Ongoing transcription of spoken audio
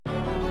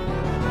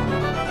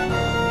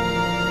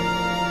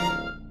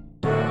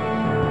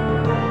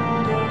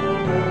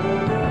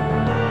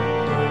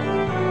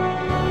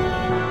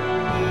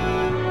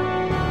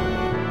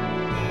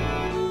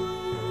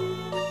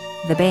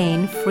the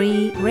Baen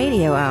Free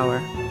Radio Hour.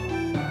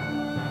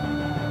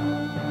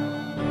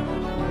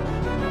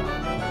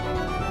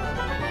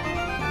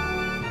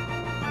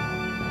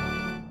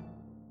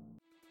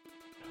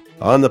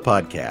 On the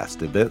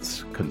podcast,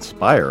 events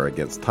conspire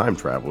against time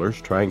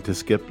travelers trying to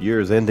skip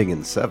years ending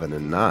in 7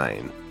 and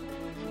 9.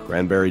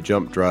 Cranberry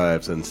jump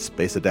drives and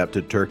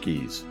space-adapted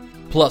turkeys.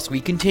 Plus,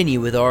 we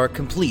continue with our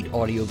complete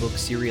audiobook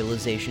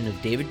serialization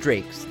of David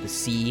Drake's The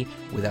Sea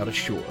Without a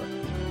Shore.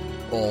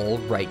 All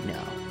right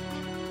now.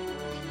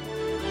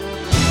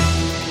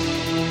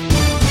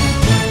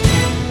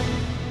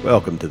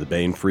 Welcome to the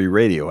Baen Free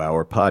Radio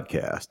Hour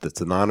podcast.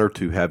 It's an honor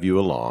to have you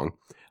along.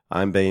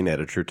 I'm Baen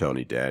editor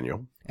Tony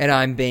Daniel. And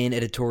I'm Baen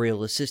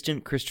editorial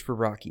assistant Christopher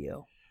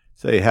Rocchio.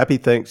 Say happy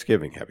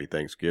Thanksgiving. Happy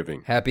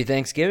Thanksgiving. Happy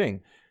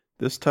Thanksgiving.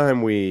 This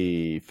time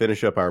we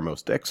finish up our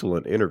most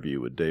excellent interview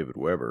with David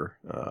Weber,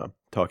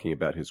 talking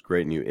about his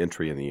great new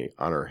entry in the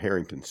Honor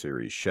Harrington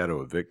series, Shadow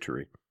of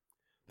Victory.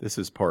 This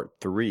is part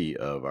 3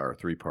 of our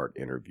 3-part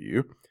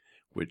interview,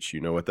 which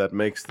you know what that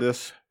makes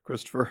this,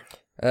 Christopher?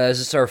 Is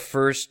this our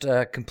first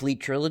complete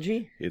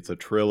trilogy? It's a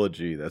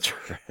trilogy, that's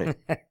right.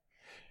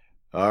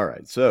 All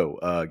right,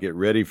 so get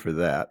ready for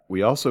that.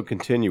 We also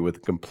continue with a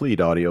complete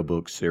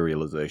audiobook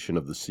serialization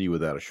of The Sea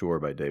Without a Shore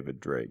by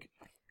David Drake.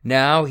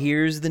 Now,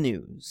 here's the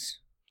news.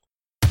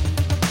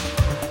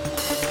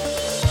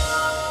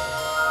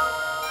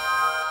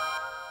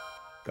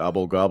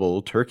 Gobble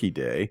Gobble Turkey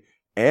Day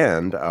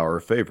and our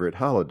favorite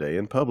holiday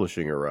in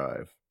publishing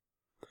arrive.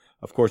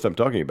 Of course, I'm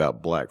talking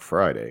about Black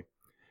Friday.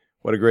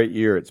 What a great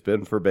year it's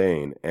been for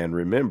Baen, and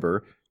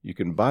remember, you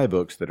can buy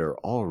books that are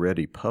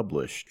already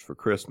published for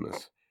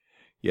Christmas.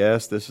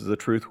 Yes, this is a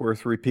truth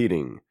worth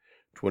repeating.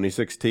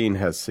 2016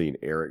 has seen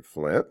Eric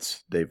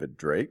Flint's, David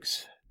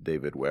Drake's,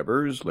 David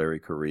Weber's, Larry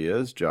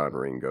Correa's, John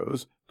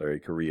Ringo's, Larry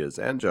Correa's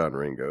and John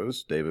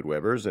Ringo's, David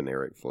Weber's and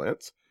Eric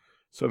Flint's.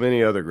 So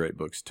many other great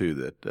books, too,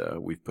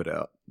 that we've put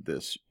out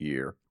this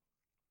year.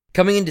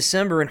 Coming in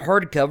December in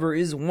hardcover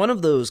is one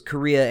of those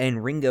Correa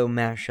and Ringo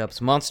mashups,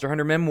 Monster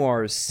Hunter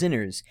Memoirs,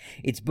 Sinners.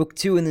 It's book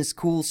 2 in this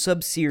cool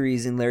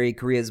sub-series in Larry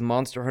Correa's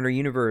Monster Hunter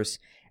universe.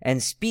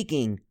 And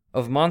speaking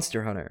of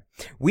Monster Hunter,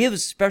 we have a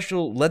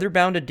special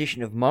leather-bound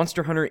edition of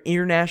Monster Hunter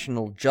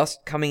International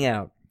just coming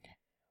out.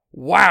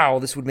 Wow,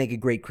 this would make a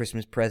great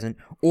Christmas present,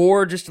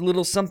 or just a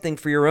little something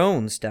for your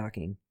own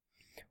stocking.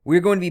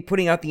 We're going to be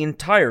putting out the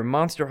entire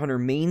Monster Hunter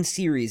main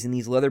series in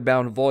these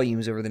leather-bound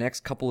volumes over the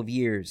next couple of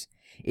years.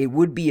 It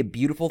would be a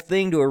beautiful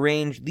thing to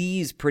arrange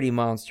these pretty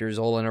monsters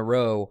all in a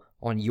row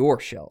on your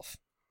shelf.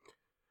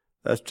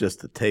 That's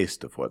just a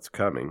taste of what's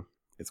coming.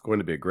 It's going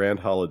to be a grand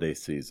holiday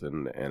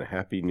season and a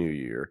happy new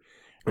year.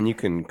 And you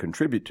can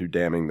contribute to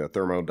damming the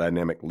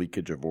thermodynamic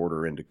leakage of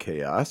order into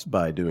chaos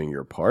by doing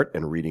your part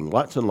and reading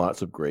lots and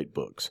lots of great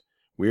books.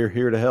 We're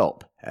here to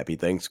help. Happy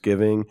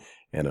Thanksgiving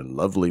and a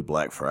lovely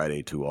Black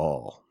Friday to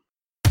all.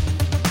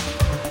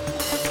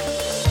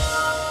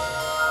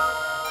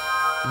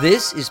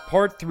 This is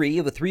part 3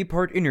 of a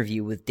 3-part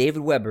interview with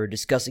David Weber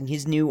discussing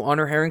his new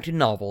Honor Harrington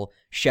novel,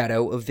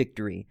 Shadow of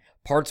Victory.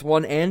 Parts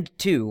 1 and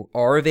 2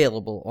 are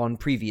available on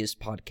previous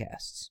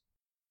podcasts.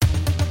 I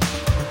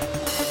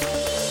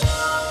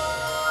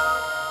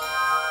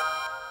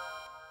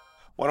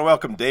want to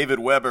welcome David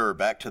Weber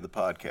back to the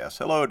podcast.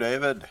 Hello,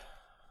 David.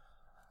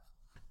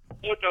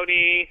 Hello,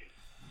 Tony.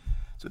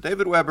 So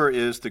David Weber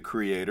is the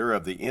creator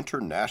of the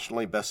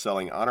internationally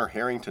best-selling Honor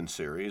Harrington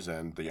series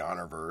and the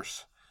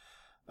Honorverse.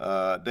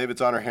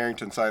 David's Honor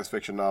Harrington science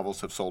fiction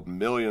novels have sold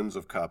millions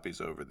of copies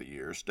over the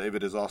years.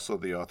 David is also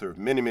the author of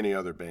many, many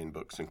other Baen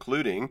books,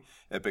 including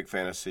epic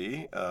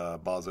fantasy,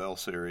 Basel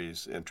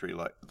series entry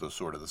like The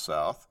Sword of the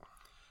South,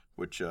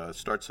 which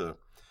starts a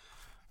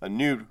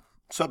new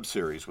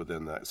sub-series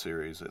within that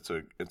series.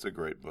 It's a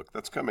great book.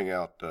 That's coming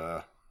out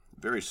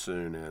very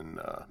soon in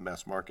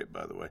mass market,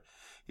 by the way.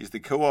 He's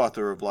the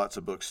co-author of lots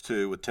of books,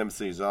 too, with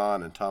Timothy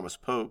Zahn and Thomas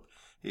Pope.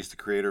 He's the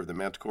creator of the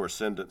Manticore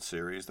Ascendant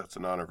series. That's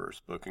an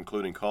Honorverse book,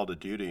 including Call to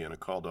Duty and A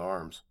Call to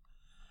Arms.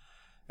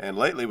 And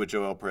lately, with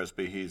Joel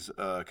Presby, he's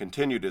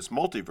continued his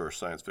multiverse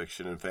science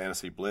fiction and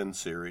fantasy blend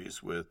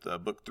series with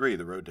Book 3,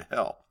 The Road to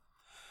Hell.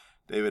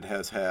 David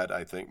has had,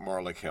 I think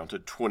Marley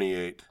counted,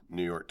 28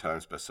 New York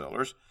Times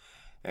bestsellers.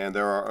 And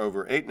there are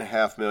over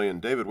 8.5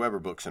 million David Weber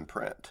books in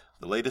print.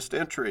 The latest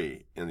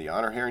entry in the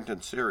Honor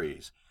Harrington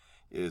series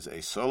is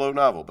a solo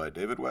novel by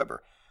David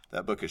Weber.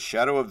 That book is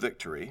Shadow of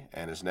Victory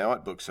and is now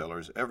at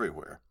booksellers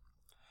everywhere.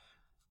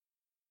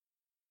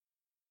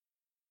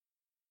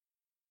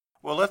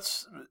 Well,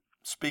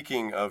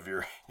 speaking of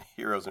your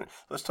heroes,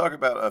 let's talk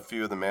about a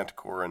few of the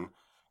Manticoran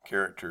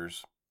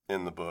characters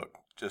in the book,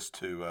 just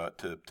to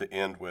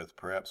end with,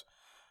 perhaps.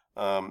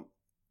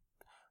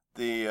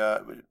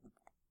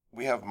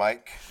 We have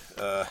Mike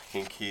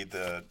Hinkie,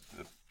 the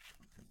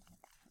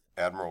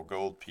Admiral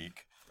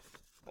Goldpeak.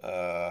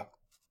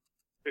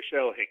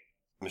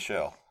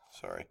 Michelle,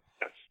 sorry.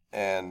 Yes.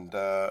 And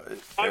I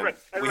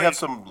we have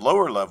some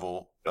lower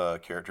level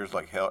characters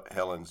like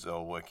Helen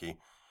Zellwicki,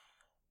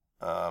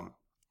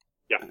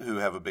 who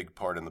have a big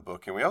part in the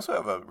book. And we also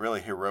have a really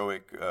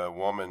heroic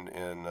woman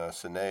in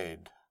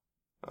Sinead,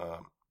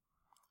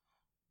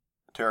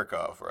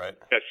 Terekhov, right?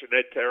 Yeah,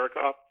 Sinead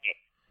Terekhov.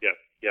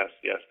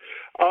 Yes.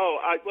 Oh,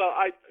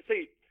 I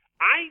see.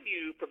 I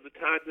knew from the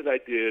time that I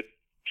did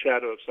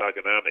Shadow of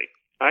Saganami,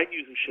 I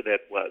knew who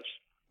Sinead was.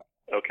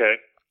 Okay,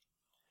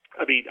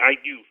 I mean, I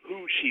knew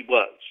who she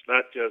was,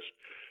 not just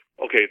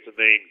it's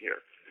a name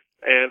here.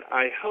 And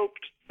I hope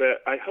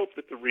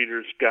that the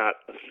readers got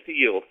a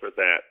feel for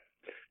that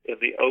in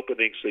the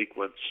opening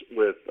sequence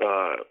with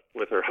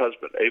her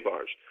husband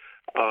Avars,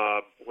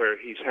 where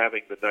he's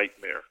having the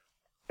nightmare,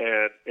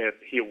 and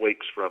he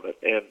awakes from it,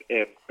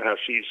 and how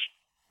she's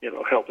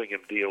helping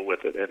him deal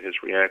with it and his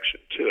reaction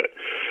to it.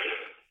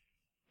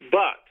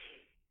 But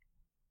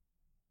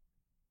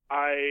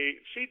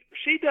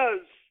she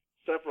does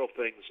several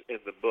things in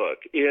the book.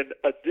 In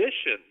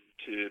addition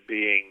to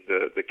being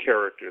the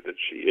character that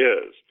she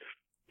is,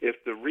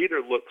 if the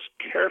reader looks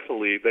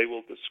carefully, they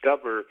will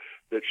discover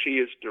that she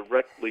is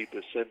directly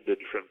descended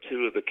from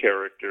two of the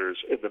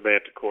characters in the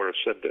Manticore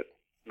Ascendant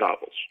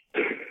novels.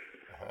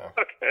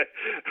 Okay,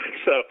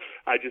 so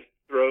I just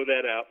throw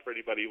that out for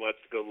anybody who wants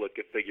to go look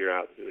and figure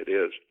out who it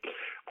is.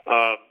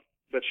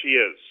 But she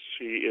is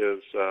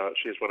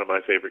one of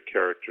my favorite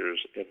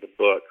characters in the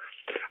book.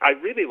 I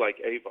really like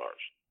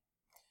Avars,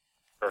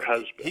 her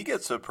husband. He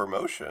gets a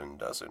promotion,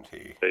 doesn't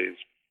he?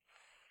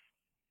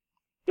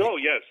 Oh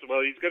yes,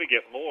 well he's going to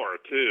get more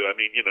too. I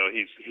mean,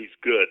 he's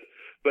good,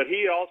 but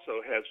he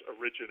also has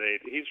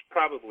originated. He's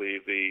probably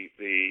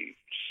the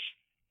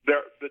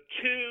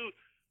two.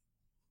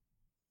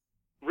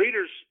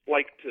 Readers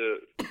like to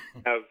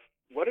have,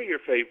 what are your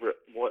favorite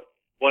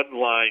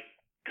one-line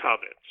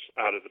comments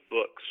out of the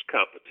book's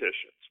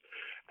competitions?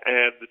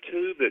 And the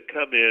two that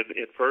come in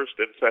first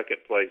and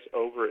second place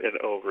over and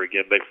over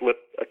again, they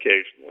flip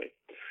occasionally,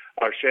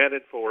 are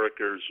Shannon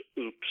Foraker's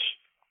 "Oops,"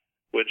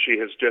 when she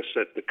has just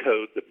sent the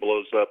code that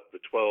blows up the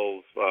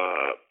 12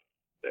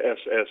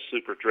 SS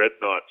Super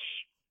Dreadnoughts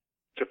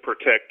to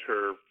protect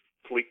her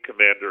fleet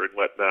commander and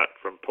whatnot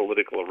from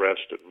political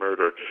arrest and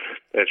murder.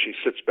 And she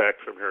sits back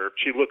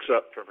she looks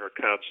up from her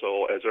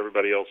console as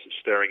everybody else is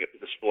staring at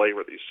the display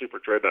where these super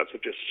dreadnoughts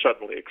have just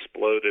suddenly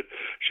exploded.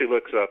 She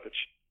looks up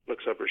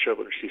her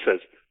shoulder and she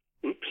says,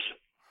 "Oops."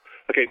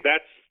 Okay,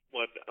 that's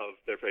one of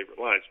their favorite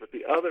lines. But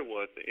the other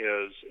one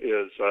is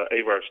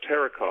Avars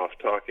Terekhov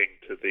talking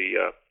to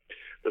the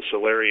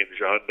Solarian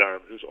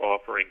gendarme who's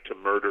offering to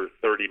murder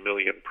 30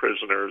 million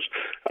prisoners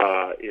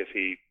if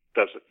he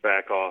doesn't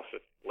back off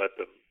and let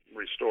them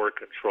restore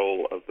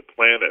control of the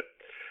planet.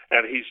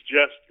 And he's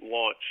just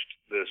launched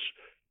this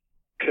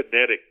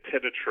kinetic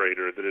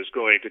penetrator that is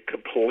going to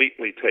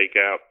completely take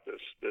out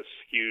this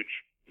huge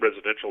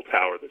residential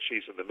tower that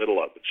she's in the middle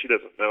of, and she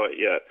doesn't know it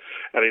yet.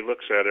 And he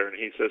looks at her and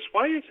he says,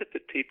 "Why is it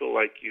that people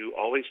like you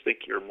always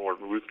think you're more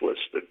ruthless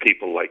than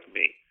people like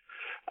me?"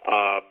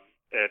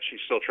 And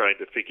she's still trying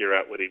to figure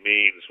out what he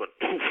means when,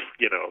 poof,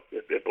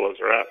 it blows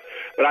her up.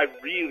 But I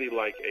really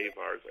like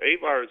Avars.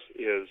 Avars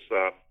is...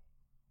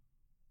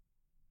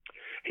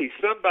 he's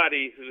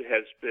somebody who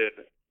has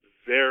been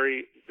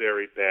very,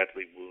 very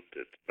badly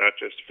wounded, not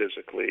just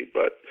physically,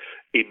 but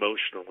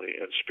emotionally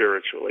and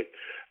spiritually,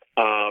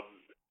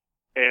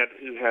 and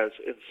who has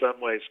in some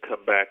ways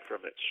come back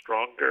from it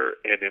stronger,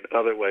 and in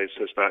other ways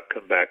has not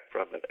come back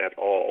from it at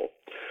all.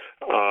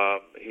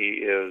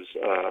 He is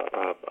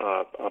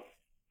a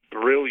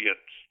brilliant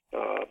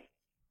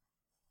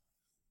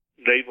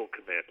naval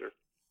commander.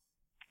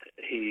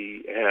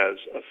 He has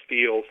a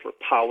feel for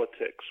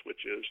politics,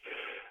 which is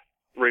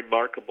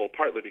remarkable,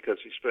 partly because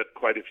he spent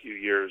quite a few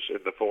years in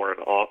the Foreign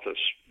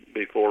Office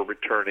before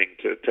returning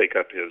to take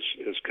up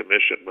his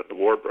commission when the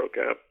war broke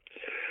out.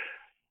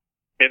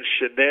 And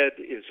Sinead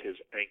is his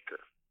anchor.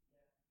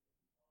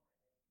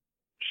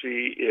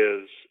 She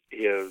is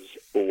his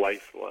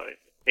lifeline,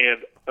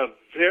 and a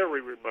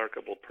very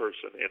remarkable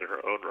person in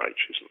her own right.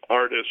 She's an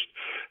artist.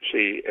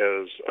 She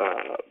is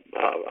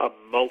a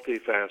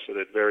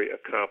multifaceted, very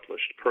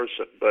accomplished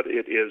person, but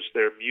it is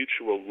their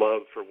mutual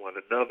love for one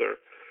another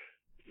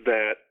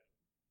that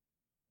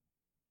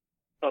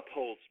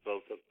upholds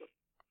both of them.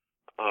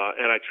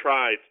 And I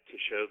tried to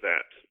show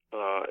that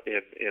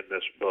in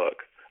this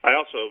book. I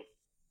also,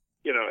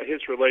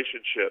 his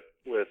relationship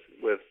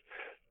with,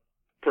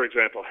 for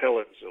example,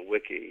 Helen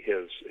Zawicki,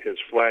 his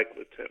flag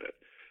lieutenant,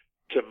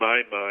 to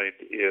my mind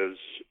is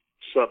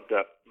summed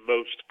up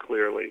most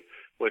clearly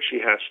when she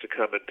has to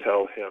come and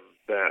tell him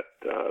that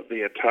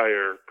the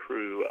entire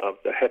crew of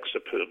the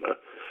Hexapuma,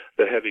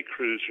 the heavy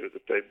cruiser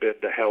that they've been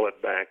to hell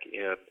and back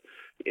in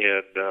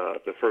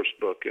the first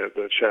book,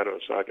 The Shadow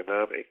of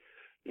Saganami,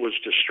 was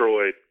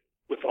destroyed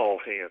with all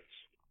hands.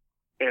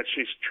 And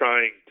she's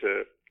trying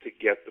to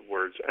get the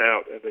words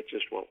out, and they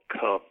just won't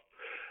come.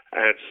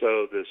 And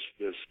so this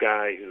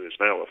guy who is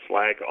now a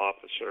flag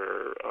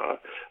officer,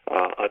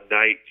 a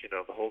knight,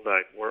 the whole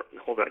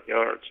nine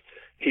yards,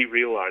 he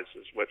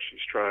realizes what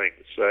she's trying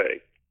to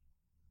say,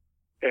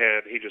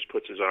 and he just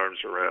puts his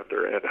arms around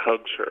her and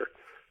hugs her,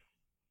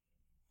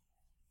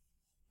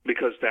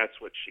 because that's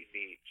what she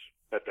needs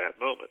at that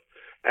moment.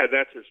 And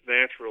that's as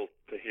natural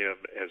to him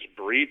as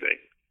breathing.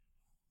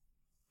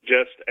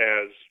 just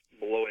as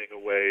blowing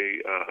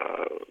away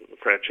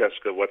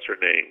Francesca, what's her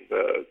name,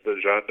 the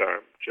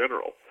gendarme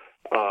general,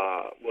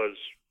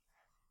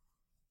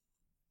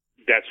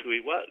 that's who he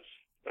was.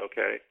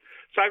 Okay,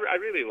 so I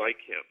really like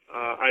him.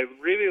 I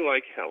really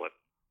like Helen.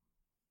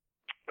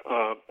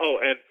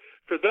 And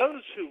for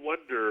those who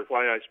wonder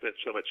why I spent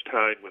so much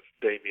time with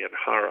Damien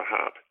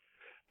Harahap,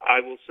 I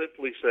will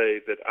simply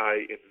say that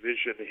I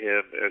envision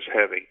him as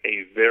having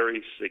a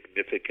very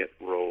significant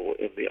role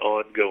in the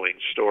ongoing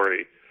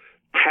story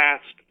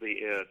past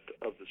the end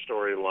of the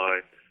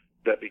storyline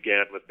that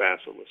began with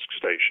Basilisk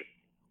Station.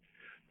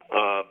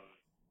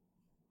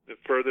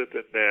 Further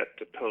than that,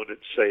 deponent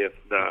saith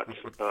not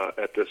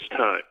at this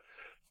time.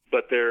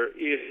 But there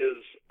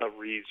is a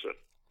reason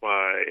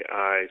why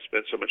I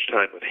spent so much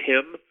time with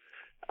him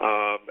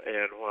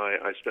and why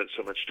I spent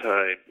so much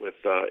time with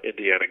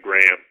Indiana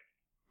Graham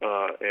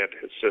and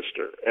his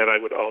sister. And I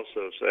would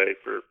also say,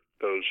 for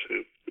those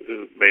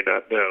who may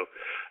not know,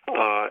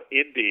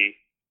 Indy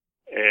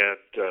and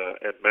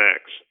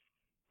Max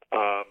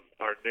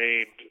are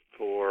named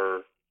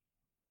for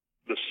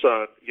the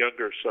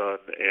younger son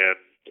and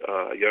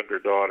younger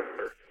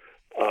daughter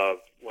of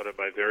one of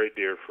my very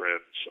dear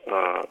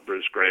friends,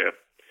 Bruce Graham.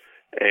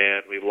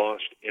 And we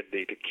lost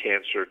Indy to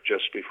cancer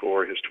just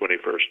before his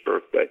 21st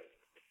birthday.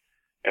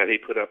 And he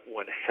put up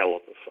one hell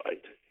of a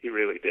fight. He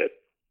really did.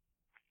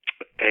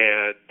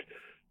 And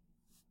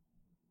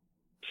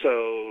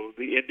so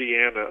the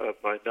Indiana of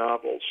my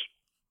novels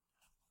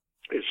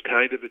is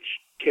kind of a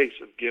case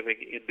of giving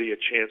Indy a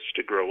chance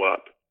to grow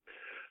up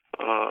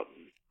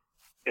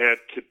and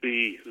to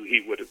be who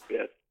he would have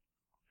been.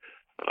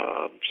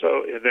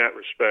 So in that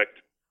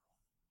respect,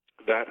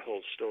 that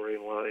whole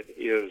storyline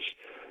is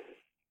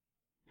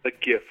a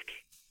gift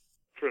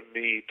from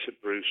me to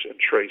Bruce and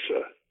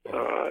Teresa,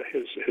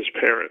 his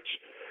parents,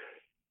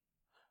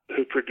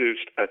 who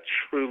produced a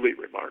truly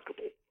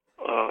remarkable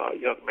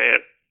young man.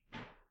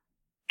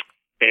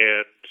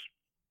 And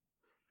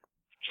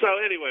so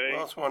anyway...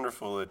 Well, it's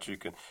wonderful that you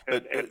can...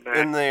 And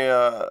in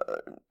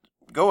the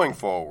going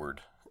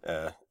forward,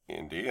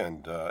 Indy,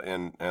 and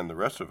the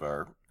rest of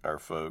our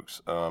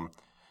folks,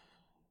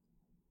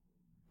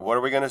 what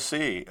are we going to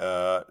see?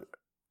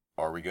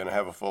 Are we going to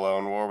have a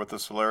full-on war with the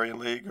Solarian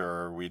League,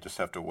 or we just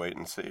have to wait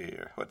and see?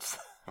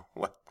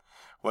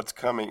 What's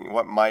coming?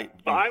 What might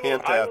you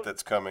hint at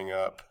that's coming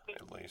up,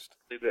 at least?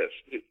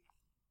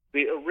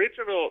 The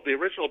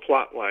original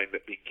plot line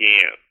that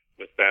began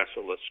with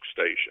Basilisk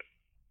Station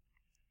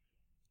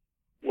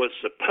was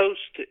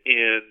supposed to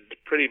end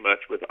pretty much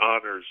with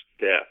Honor's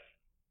death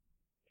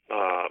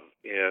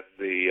in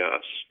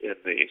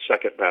the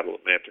Second Battle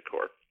of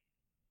Manticore,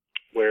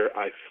 where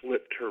I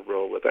flipped her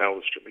role with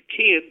Alistair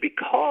McKeon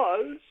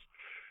because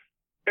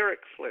Eric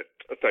Flint,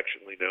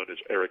 affectionately known as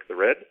Eric the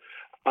Red,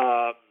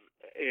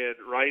 in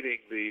writing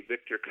the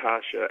Victor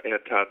Kasha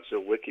Anton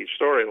Zilwicki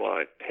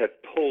storyline, had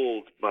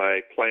pulled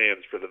my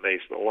plans for the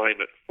Mason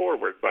alignment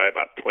forward by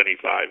about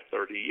 25,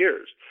 30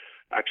 years,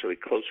 actually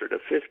closer to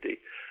 50.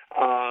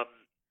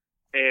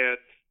 And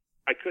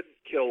I couldn't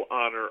kill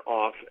Honor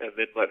off and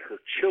then let her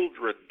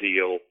children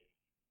deal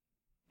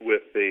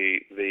with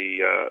the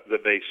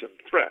Mason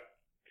threat.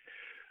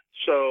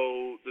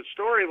 So the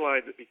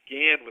storyline that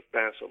began with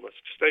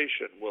Basilisk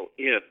Station will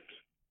end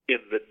in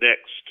the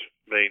next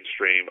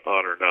mainstream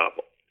Honor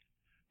novel,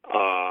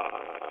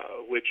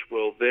 which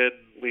will then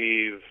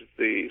leave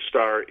the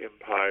Star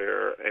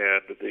Empire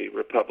and the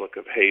Republic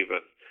of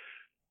Haven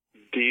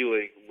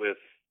dealing with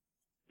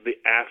the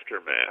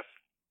aftermath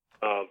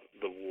of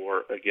the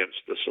war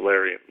against the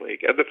Solarian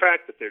League. And the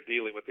fact that they're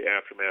dealing with the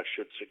aftermath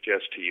should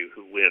suggest to you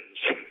who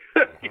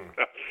wins.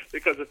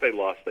 Because if they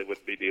lost, they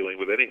wouldn't be dealing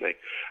with anything.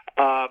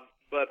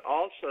 But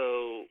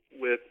also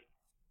with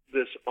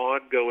this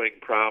ongoing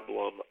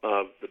problem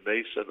of the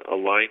Mason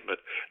alignment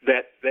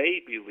that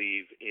they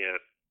believe in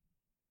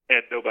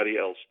and nobody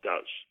else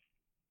does.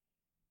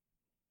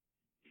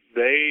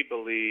 They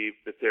believe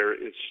that there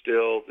is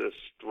still this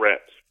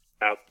threat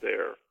out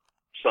there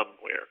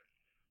somewhere.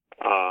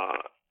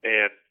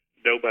 And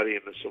nobody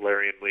in the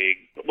Solarian League,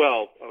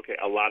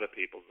 a lot of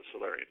people in the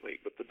Solarian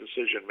League, but the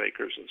decision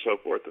makers and so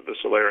forth in the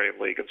Solarian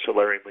League and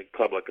Solarian League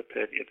public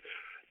opinion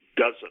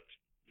doesn't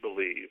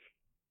believe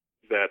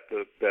that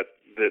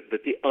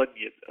the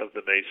onion of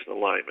the Mason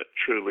alignment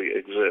truly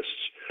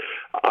exists.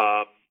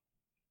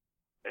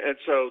 And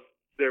so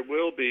there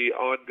will be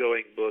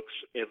ongoing books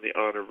in the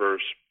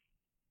Honorverse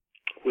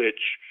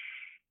which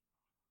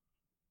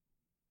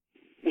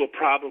will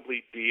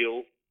probably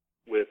deal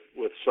with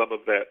some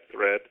of that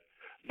thread,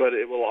 but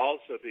it will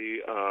also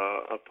be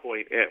a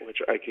point at which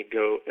I can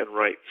go and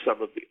write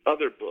some of the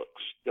other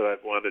books that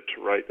I've wanted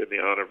to write in the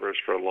Honorverse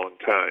for a long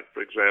time.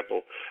 For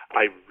example,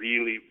 I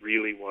really,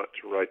 really want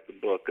to write the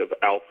book of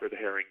Alfred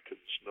Harrington's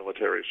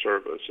military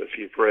service. If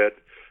you've read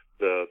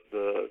the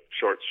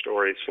short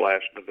story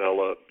 /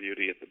 novella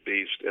Beauty and the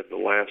Beast in the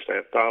last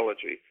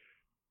anthology,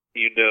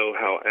 you know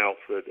how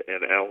Alfred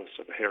and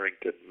Allison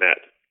Harrington met.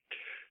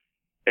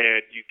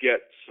 And you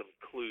get some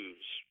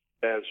clues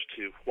as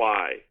to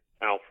why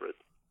Alfred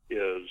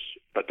is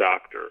a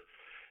doctor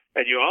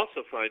And you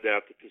also find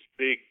out that this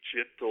big,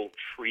 gentle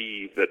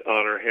tree that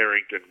Honor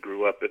Harrington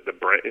grew up in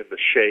the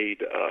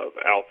shade of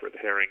Alfred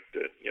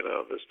Harrington,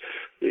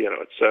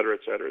 et cetera,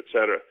 et cetera, et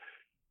cetera,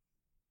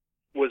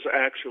 was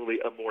actually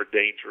a more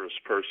dangerous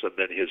person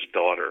than his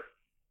daughter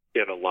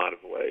in a lot of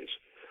ways.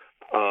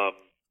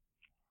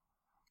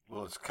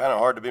 Well, it's kind of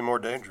hard to be more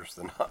dangerous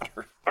than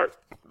Honor,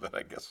 but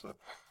I guess so.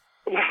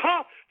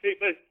 Well,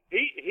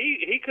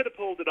 he could have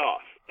pulled it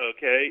off,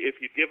 okay,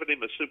 if you'd given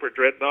him a super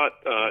dreadnought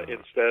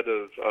instead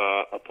of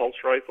a pulse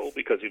rifle,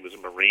 because he was a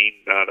Marine,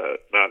 not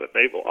a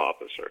naval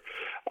officer.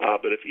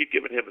 But if you'd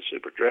given him a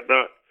super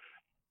dreadnought,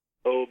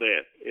 oh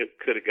man, it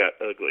could have got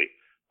ugly.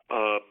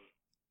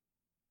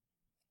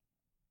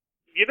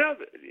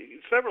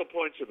 Several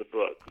points in the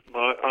book,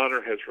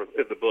 Honor has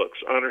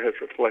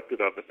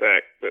reflected on the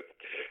fact that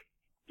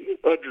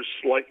under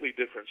slightly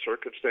different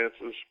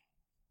circumstances,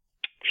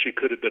 she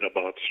could have been a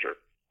monster,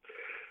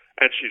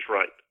 and she's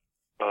right.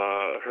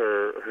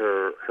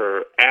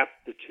 Her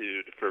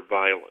aptitude for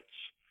violence,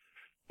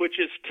 which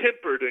is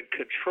tempered and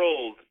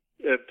controlled,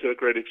 and to a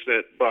great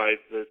extent, by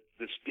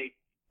this deep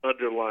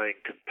underlying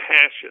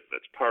compassion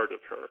that's part of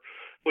her,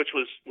 which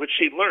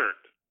she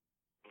learned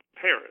from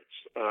parents,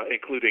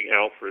 including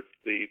Alfred,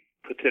 the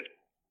potential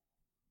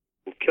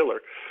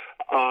killer.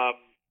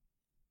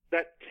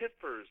 That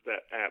tempers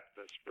that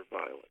aptness for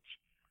violence.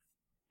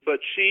 But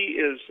she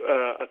is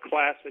a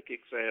classic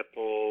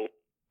example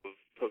of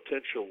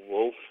potential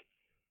wolf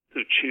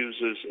who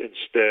chooses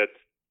instead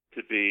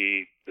to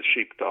be the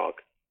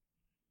sheepdog,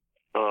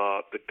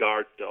 the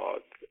guard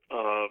dog.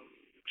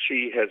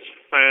 She has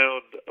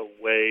found a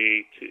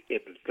way to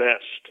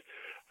invest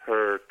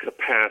her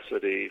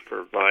capacity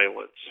for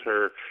violence,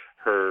 her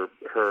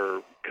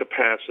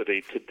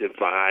capacity to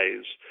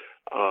devise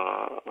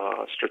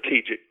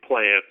strategic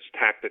plans,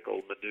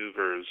 tactical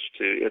maneuvers,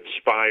 to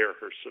inspire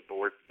her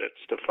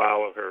subordinates to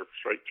follow her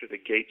straight through the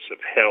gates of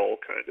hell,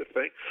 kind of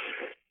thing,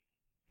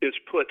 is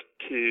put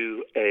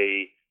to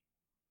a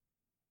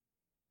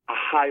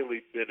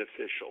highly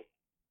beneficial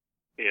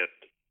end.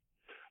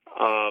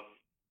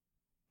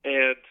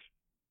 And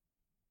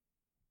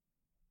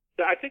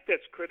I think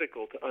that's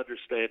critical to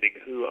understanding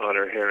who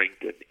Honor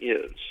Harrington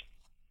is.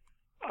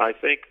 I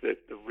think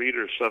that the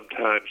reader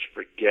sometimes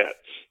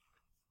forgets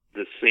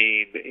the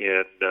scene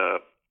in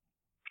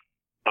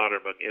Honor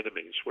Among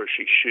Enemies, where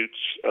she shoots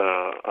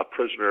a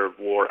prisoner of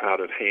war out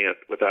of hand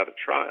without a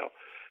trial.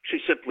 She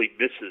simply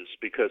misses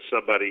because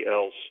somebody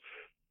else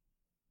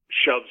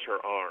shoves her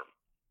arm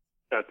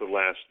at the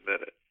last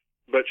minute.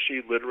 But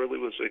she literally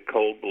was in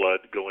cold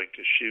blood going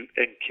to shoot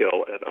and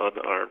kill an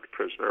unarmed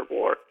prisoner of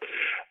war.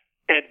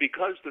 And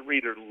because the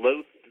reader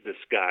loathed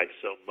this guy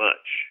so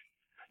much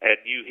and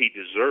knew he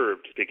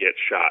deserved to get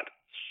shot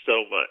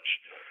so much,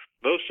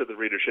 most of the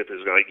readership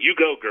is going, "You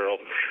go, girl."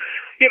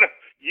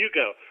 You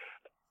go.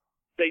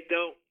 They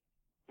don't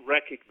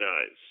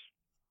recognize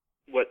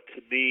what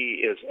to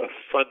me is a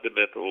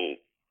fundamental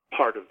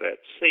part of that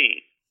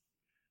scene,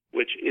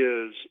 which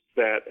is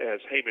that,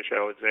 as Hamish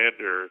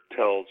Alexander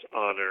tells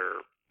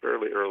Honor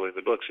fairly early in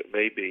the books, it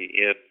may be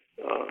in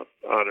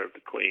Honor of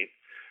the Queen,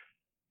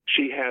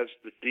 she has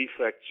the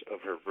defects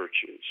of her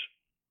virtues.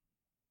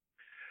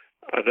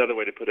 Another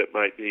way to put it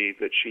might be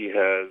that she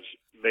has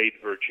made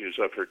virtues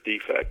of her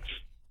defects,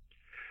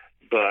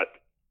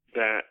 but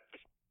that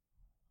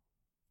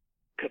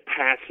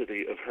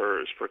capacity of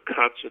hers for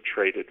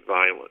concentrated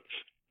violence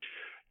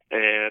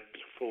and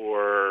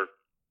for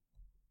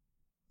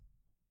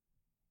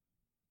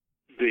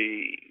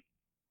the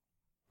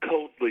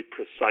coldly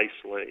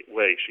precise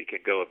way she can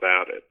go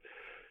about it,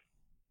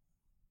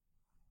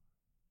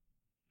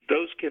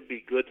 those can be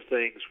good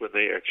things when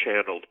they are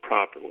channeled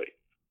properly,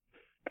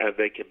 and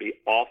they can be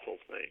awful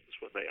things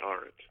when they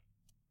aren't.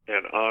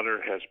 And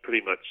Honor has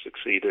pretty much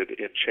succeeded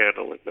in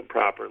channeling them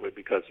properly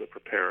because of her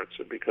parents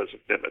and because of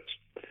Nimitz,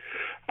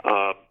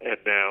 and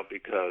now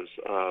because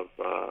of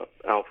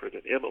Alfred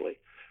and Emily,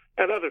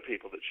 and other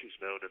people that she's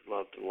known and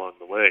loved along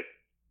the way.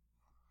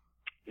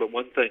 But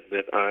one thing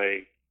that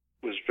I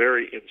was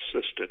very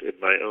insistent in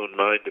my own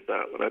mind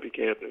about when I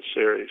began this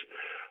series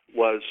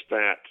was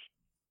that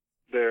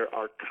there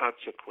are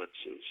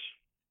consequences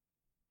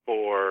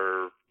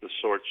for the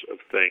sorts of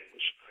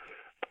things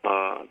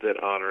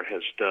that Honor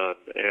has done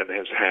and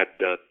has had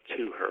done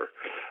to her.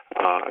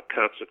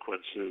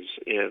 Consequences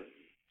in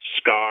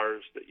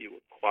scars that you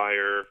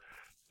acquire.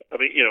 I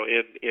mean,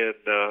 in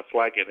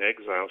Flag in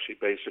Exile, she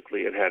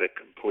basically had a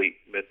complete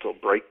mental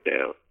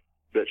breakdown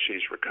that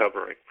she's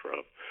recovering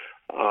from.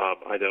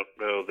 I don't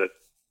know that,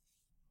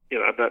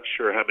 I'm not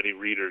sure how many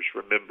readers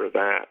remember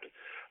that.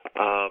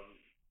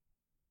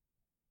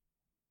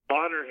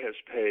 Honor has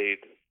paid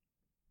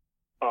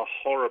a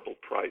horrible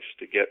price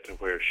to get to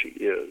where she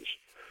is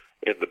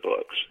in the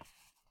books.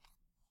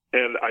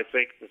 And I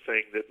think the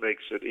thing that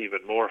makes it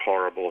even more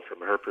horrible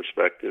from her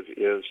perspective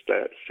is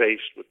that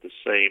faced with the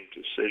same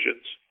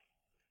decisions,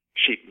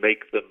 she'd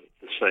make them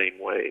the same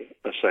way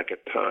a second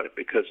time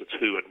because it's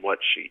who and what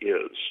she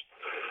is.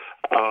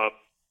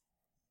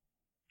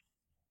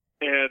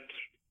 And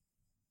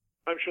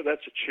I'm sure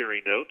that's a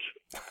cheery note.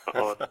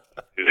 On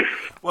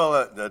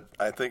Well,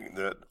 I think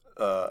that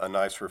a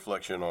nice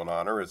reflection on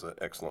honor is an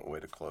excellent way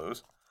to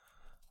close.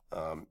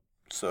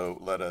 So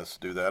let us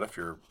do that if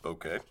you're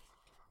okay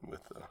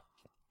with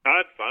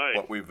I'm fine.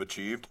 what we've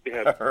achieved.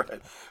 Yeah. All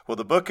right. Well,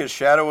 the book is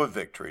Shadow of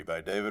Victory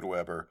by David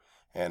Weber,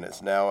 and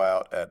it's now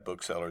out at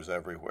booksellers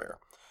everywhere.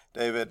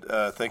 David,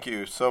 thank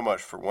you so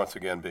much for once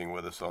again being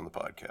with us on the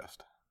podcast.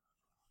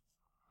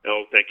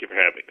 Oh, thank you for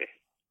having me.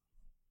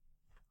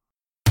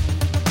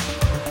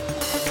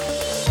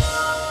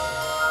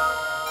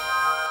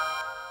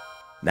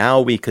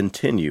 Now we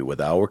continue with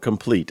our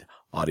complete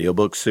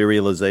audiobook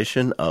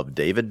serialization of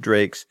David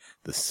Drake's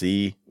The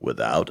Sea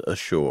Without a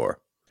Shore.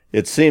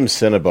 It seems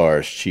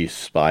Cinnabar's chief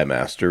spy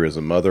master is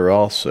a mother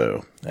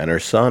also, and her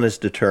son is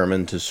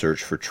determined to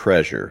search for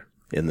treasure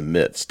in the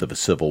midst of a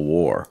civil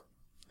war.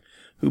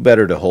 Who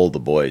better to hold the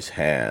boy's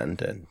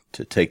hand and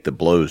to take the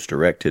blows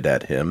directed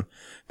at him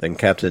than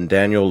Captain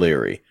Daniel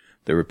Leary,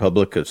 the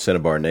Republic of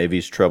Cinnabar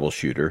Navy's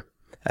troubleshooter,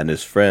 and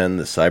his friend,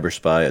 the cyber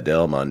spy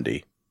Adele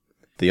Mundy.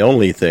 The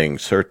only thing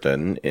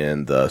certain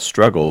in the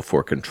struggle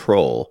for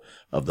control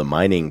of the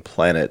mining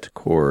planet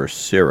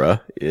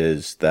Corsaira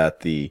is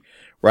that the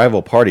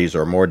rival parties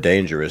are more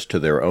dangerous to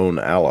their own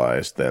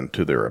allies than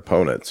to their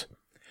opponents.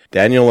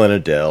 Daniel and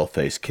Adele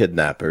face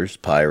kidnappers,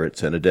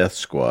 pirates, and a death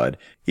squad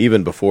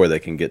even before they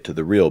can get to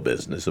the real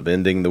business of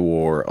ending the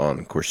war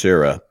on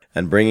Corsaira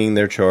and bringing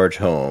their charge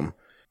home,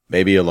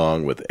 maybe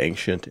along with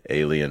ancient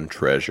alien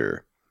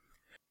treasure.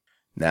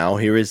 Now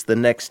here is the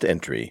next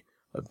entry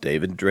of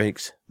David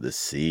Drake's The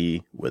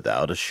Sea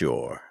Without a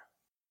Shore.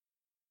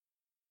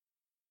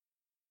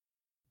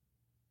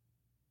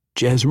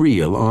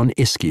 Jezreel on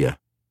Ischia.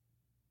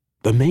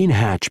 The main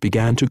hatch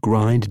began to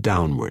grind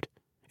downward.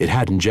 It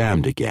hadn't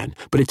jammed again,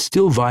 but it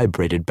still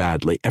vibrated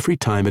badly every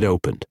time it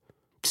opened.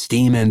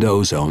 Steam and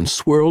ozone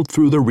swirled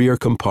through the rear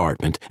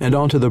compartment and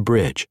onto the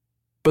bridge,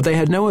 but they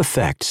had no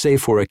effect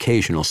save for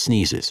occasional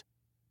sneezes.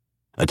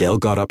 Adele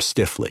got up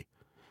stiffly.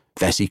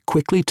 Vesey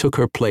quickly took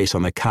her place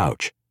on the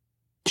couch.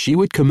 She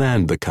would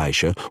command the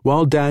Kaisha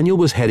while Daniel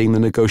was heading the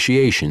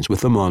negotiations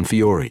with the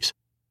Monfioris.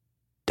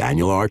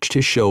 Daniel arched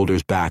his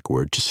shoulders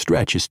backward to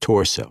stretch his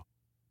torso.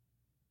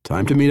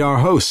 "Time to meet our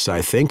hosts,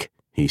 I think,"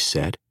 he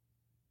said.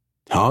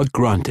 Hogg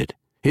grunted,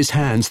 his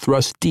hands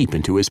thrust deep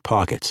into his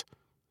pockets.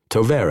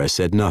 Tovera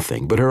said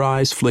nothing, but her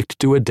eyes flicked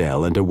to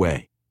Adele and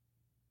away.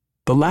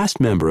 The last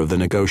member of the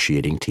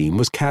negotiating team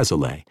was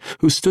Cazalet,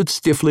 who stood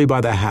stiffly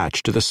by the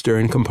hatch to the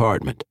stern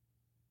compartment.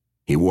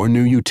 He wore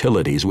new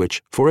utilities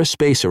which, for a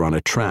spacer on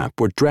a tramp,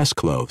 were dress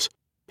clothes.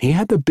 He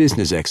had the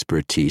business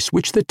expertise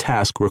which the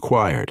task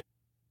required,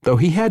 though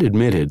he had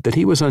admitted that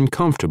he was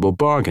uncomfortable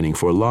bargaining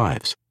for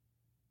lives.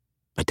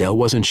 Adele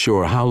wasn't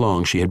sure how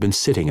long she had been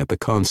sitting at the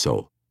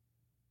console.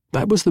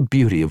 That was the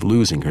beauty of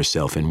losing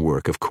herself in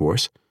work, of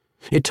course.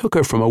 It took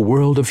her from a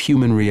world of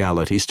human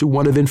realities to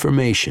one of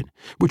information,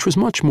 which was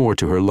much more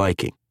to her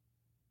liking.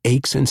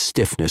 Aches and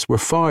stiffness were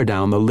far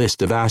down the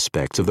list of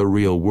aspects of the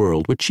real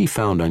world which she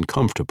found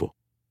uncomfortable.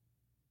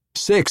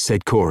 "6,"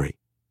 said Corey.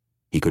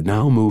 He could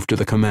now move to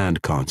the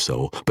command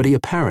console, but he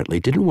apparently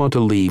didn't want to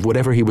leave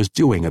whatever he was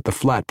doing at the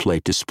flat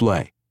plate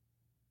display.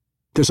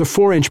 "There's a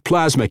 4-inch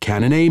plasma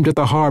cannon aimed at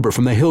the harbor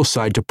from the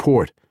hillside to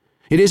port.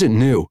 It isn't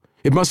new.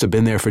 It must have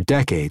been there for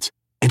decades.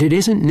 And it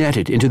isn't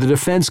netted into the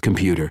defense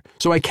computer,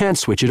 so I can't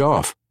switch it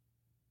off."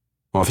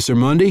 "Officer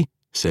Mundy?"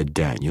 said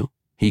Daniel.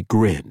 He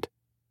grinned.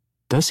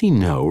 Does he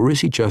know, or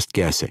is he just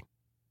guessing?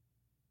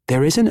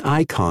 "There is an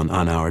icon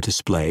on our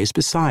displays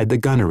beside the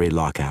gunnery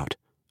lockout,"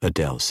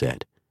 Adele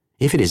said.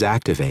 "If it is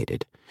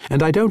activated,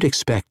 and I don't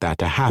expect that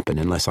to happen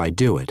unless I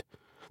do it,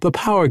 the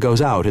power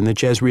goes out in the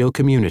Jezreel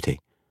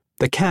community.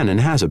 The cannon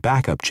has a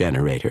backup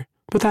generator,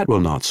 but that will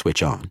not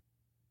switch on."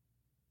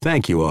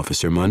 "Thank you,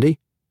 Officer Mundy,"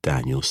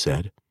 Daniel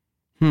said.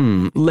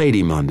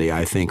 Lady Mundy,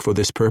 I think, for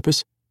this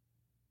purpose.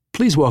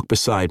 Please walk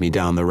beside me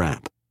down the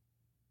ramp."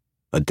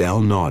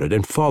 Adele nodded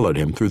and followed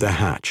him through the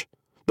hatch.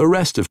 The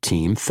rest of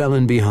team fell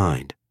in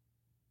behind.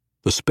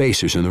 The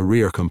spacers in the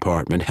rear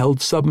compartment held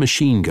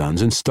submachine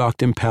guns and stocked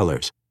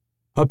impellers.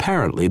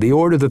 Apparently, the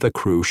order that the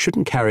crew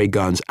shouldn't carry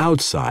guns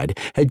outside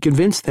had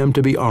convinced them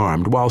to be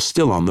armed while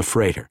still on the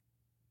freighter.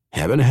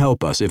 Heaven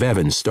help us if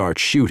Evans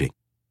starts shooting.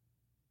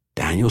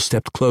 Daniel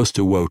stepped close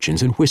to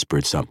Wochins and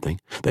whispered something,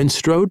 then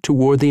strode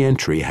toward the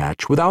entry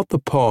hatch without the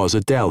pause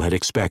Adele had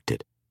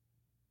expected.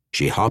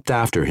 She hopped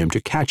after him to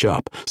catch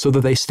up so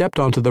that they stepped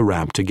onto the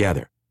ramp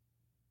together.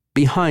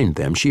 Behind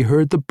them, she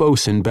heard the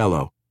bosun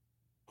bellow,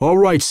 "All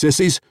right,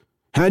 sissies,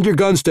 hand your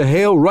guns to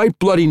Hale right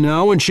bloody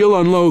now and she'll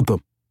unload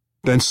them.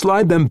 Then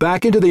slide them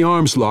back into the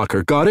arms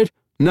locker, got it?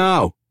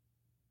 Now."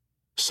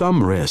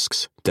 "Some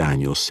risks,"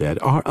 Daniel said,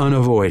 "are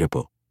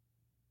unavoidable.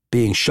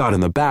 Being shot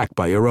in the back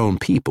by your own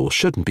people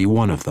shouldn't be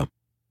one of them."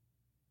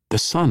 The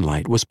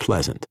sunlight was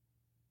pleasant.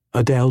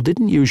 Adele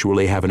didn't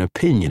usually have an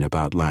opinion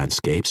about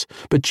landscapes,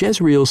 but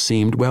Jezreel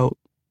seemed, well,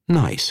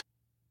 nice.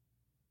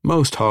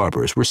 Most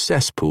harbors were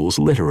cesspools,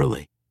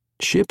 literally.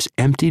 Ships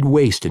emptied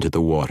waste into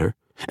the water,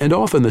 and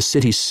often the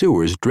city's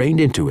sewers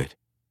drained into it.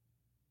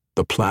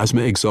 The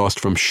plasma exhaust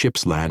from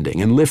ships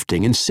landing and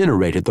lifting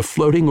incinerated the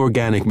floating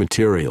organic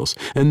materials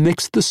and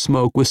mixed the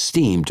smoke with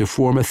steam to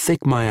form a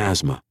thick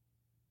miasma.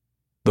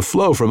 The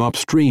flow from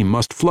upstream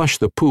must flush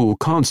the pool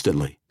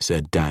constantly,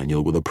 said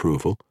Daniel with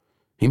approval.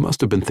 He must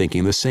have been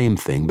thinking the same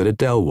thing that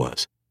Adele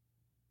was.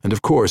 And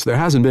of course, there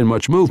hasn't been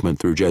much movement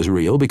through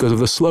Jezreel because of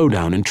the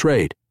slowdown in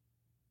trade.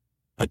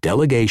 A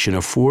delegation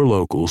of 4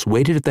 locals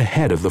waited at the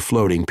head of the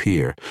floating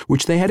pier,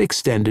 which they had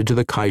extended to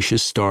the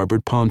Kaisha's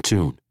starboard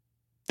pontoon.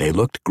 They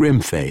looked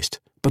grim-faced,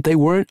 but they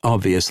weren't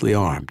obviously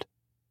armed.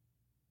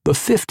 The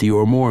 50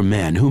 or more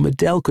men whom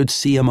Adele could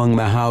see among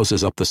the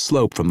houses up the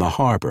slope from the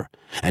harbor,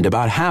 and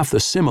about half the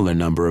similar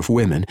number of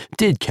women,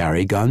 did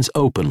carry guns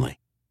openly.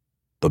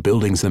 The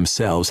buildings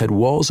themselves had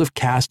walls of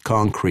cast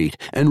concrete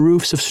and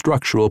roofs of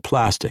structural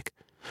plastic,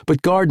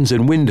 but gardens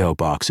and window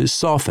boxes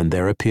softened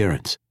their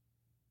appearance.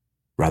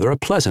 Rather a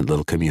pleasant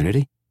little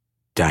community,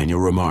 Daniel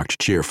remarked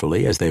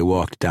cheerfully as they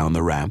walked down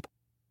the ramp.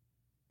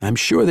 I'm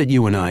sure that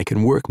you and I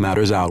can work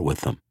matters out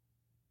with them.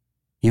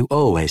 You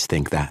always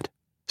think that,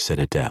 said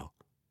Adele.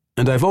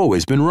 And I've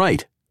always been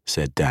right,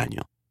 said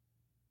Daniel.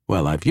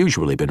 Well, I've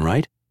usually been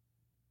right.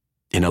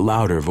 In a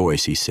louder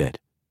voice he said,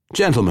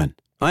 Gentlemen,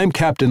 I'm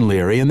Captain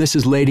Leary and this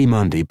is Lady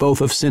Mundy, both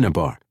of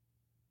Cinnabar.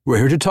 We're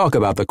here to talk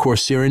about the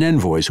Corsairian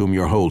envoys whom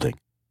you're holding.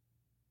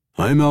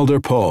 I'm Elder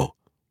Paul,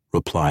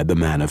 replied the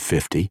man of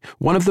 50,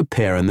 one of the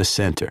pair in the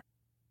center.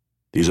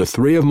 These are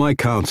 3 of my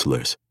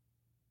counselors.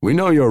 We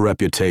know your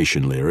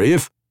reputation, Leary.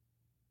 If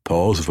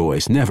Paul's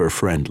voice, never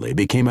friendly,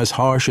 became as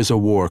harsh as a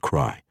war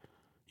cry.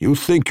 You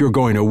think you're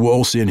going to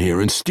waltz in here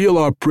and steal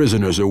our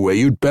prisoners away,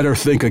 you'd better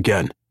think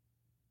again.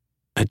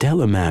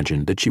 Adele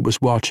imagined that she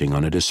was watching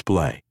on a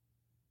display.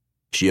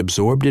 She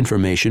absorbed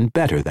information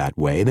better that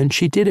way than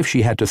she did if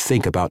she had to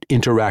think about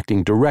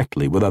interacting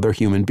directly with other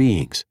human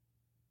beings.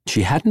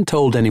 She hadn't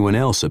told anyone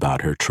else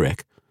about her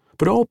trick,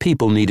 but all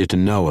people needed to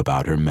know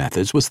about her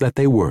methods was that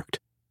they worked.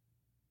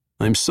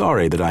 I'm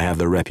sorry that I have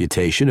the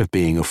reputation of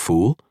being a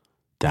fool,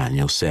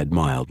 Daniel said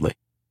mildly.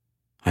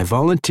 I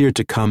volunteered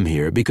to come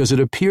here because it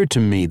appeared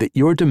to me that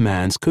your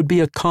demands could be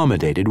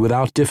accommodated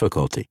without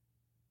difficulty.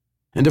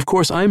 And of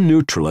course I'm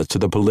neutral as to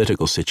the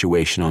political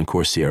situation on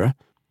Corsair.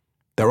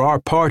 There are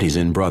parties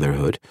in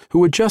Brotherhood who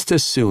would just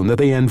as soon that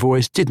the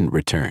envoys didn't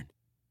return.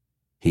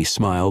 He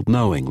smiled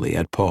knowingly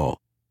at Paul.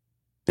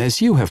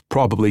 As you have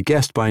probably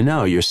guessed by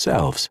now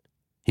yourselves,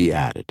 he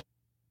added.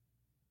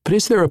 But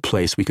is there a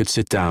place we could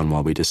sit down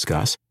while we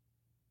discuss?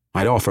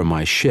 I'd offer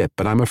my ship,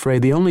 but I'm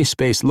afraid the only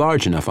space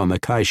large enough on the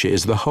Kaisha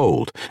is the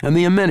hold, and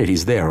the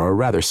amenities there are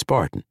rather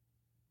Spartan.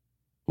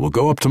 We'll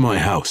go up to my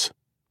house,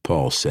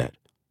 Paul said.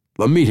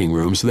 The meeting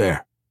room's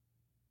there.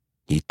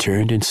 He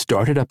turned and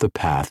started up the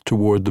path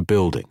toward the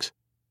buildings.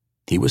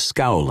 He was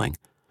scowling,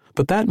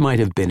 but that might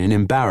have been an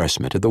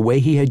embarrassment at the way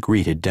he had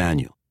greeted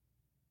Daniel.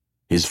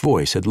 His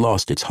voice had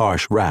lost its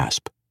harsh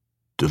rasp.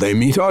 Do they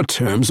meet our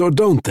terms or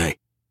don't they?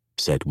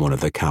 Said one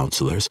of the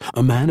counselors,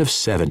 a man of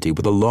 70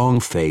 with a long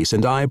face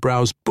and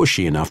eyebrows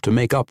bushy enough to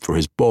make up for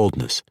his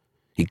baldness.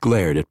 He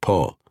glared at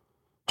Paul.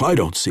 I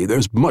don't see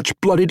there's much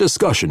bloody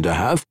discussion to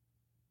have.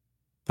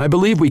 I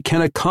believe we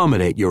can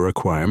accommodate your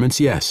requirements,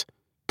 yes,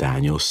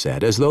 Daniel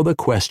said, as though the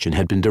question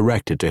had been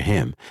directed to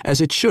him,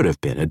 as it should have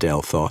been,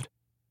 Adele thought.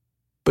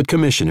 But,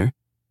 Commissioner,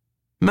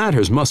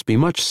 matters must be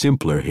much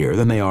simpler here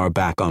than they are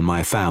back on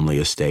my family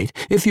estate,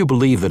 if you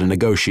believe that a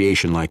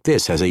negotiation like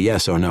this has a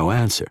yes or no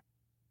answer.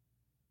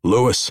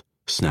 Lewis,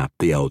 snapped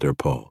the elder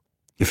Paul,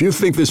 if you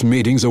think this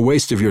meeting's a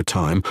waste of your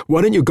time,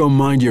 why don't you go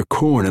mind your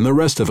corn and the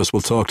rest of us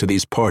will talk to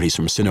these parties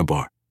from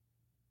Cinnabar?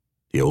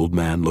 The old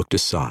man looked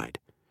aside.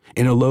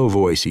 In a low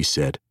voice he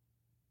said,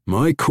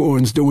 My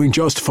corn's doing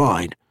just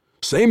fine,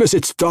 same as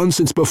it's done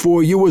since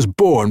before you was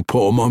born,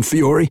 Paul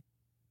Monfiore.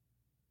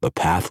 The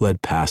path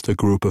led past a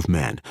group of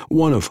men,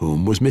 one of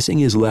whom was missing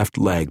his left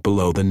leg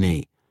below the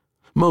knee.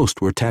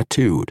 Most were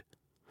tattooed.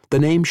 The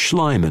name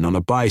Schliemann on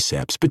a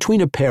biceps between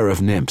a pair of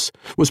nymphs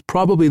was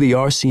probably the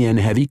RCN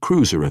heavy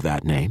cruiser of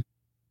that name.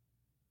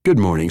 Good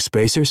morning,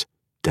 spacers,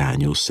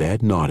 Daniel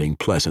said, nodding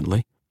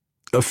pleasantly.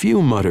 A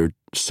few muttered,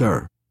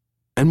 Sir,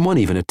 and one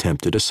even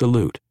attempted a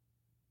salute.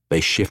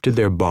 They shifted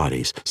their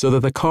bodies so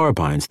that the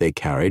carbines they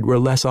carried were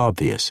less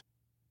obvious.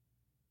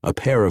 A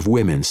pair of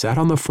women sat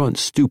on the front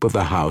stoop of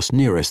the house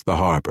nearest the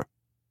harbor.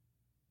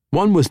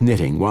 One was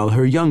knitting while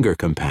her younger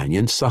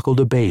companion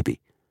suckled a baby.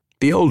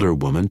 The older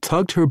woman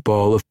tugged her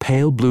ball of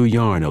pale blue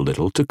yarn a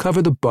little to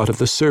cover the butt of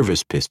the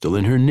service pistol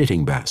in her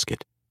knitting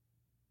basket.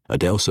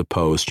 Adele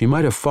supposed she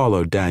might have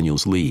followed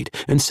Daniel's lead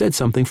and said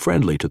something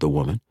friendly to the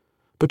woman,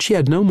 but she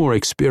had no more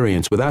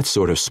experience with that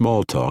sort of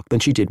small talk than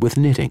she did with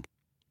knitting.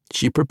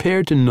 She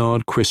prepared to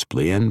nod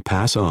crisply and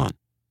pass on.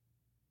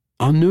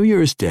 On New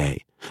Year's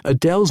Day,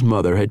 Adele's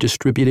mother had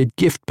distributed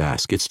gift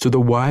baskets to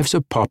the wives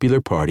of Popular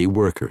Party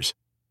workers.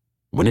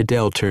 When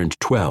Adele turned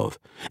 12,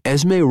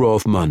 Esme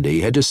Rolfe Mundy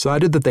had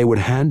decided that they would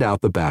hand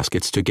out the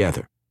baskets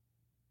together.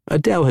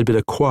 Adele had been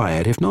a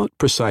quiet, if not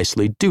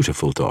precisely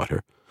dutiful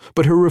daughter,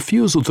 but her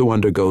refusal to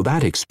undergo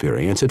that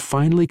experience had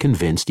finally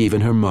convinced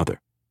even her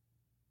mother.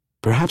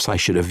 Perhaps I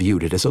should have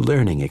viewed it as a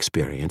learning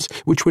experience,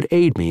 which would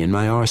aid me in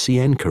my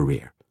RCN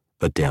career,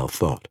 Adele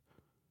thought.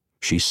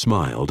 She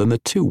smiled, and the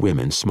two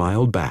women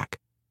smiled back.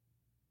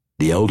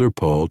 The elder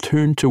Paul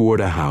turned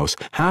toward a house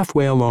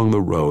halfway along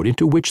the road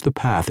into which the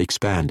path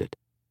expanded.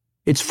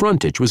 Its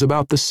frontage was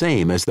about the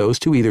same as those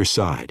to either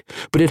side,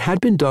 but it had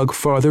been dug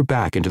farther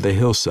back into the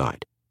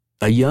hillside.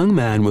 A young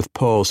man with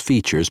Paul's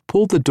features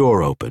pulled the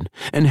door open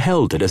and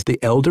held it as the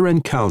elder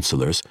and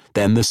counselors,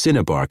 then the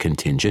Cinnabar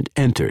contingent,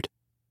 entered.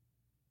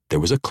 There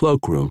was a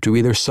cloakroom to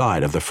either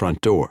side of the front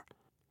door.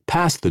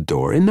 Past the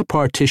door, in the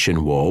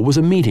partition wall, was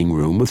a meeting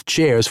room with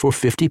chairs for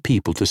 50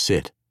 people to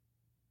sit.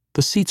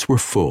 The seats were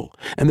full,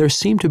 and there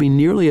seemed to be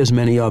nearly as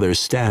many others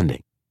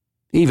standing.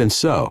 Even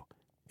so,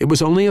 it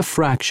was only a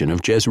fraction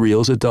of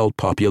Jezreel's adult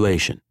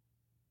population.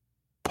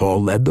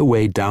 Paul led the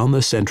way down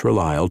the central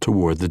aisle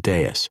toward the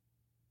dais.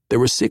 There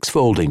were 6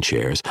 folding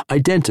chairs,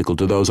 identical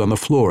to those on the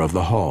floor of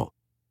the hall.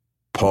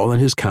 Paul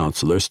and his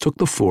counselors took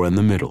the 4 in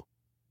the middle.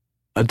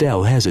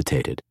 Adele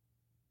hesitated.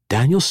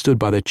 Daniel stood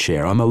by the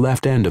chair on the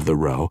left end of the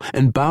row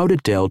and bowed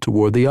Adele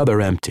toward the other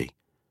empty,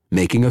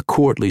 making a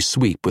courtly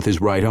sweep with his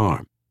right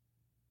arm.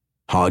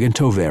 Hogg and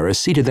Tovera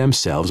seated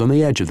themselves on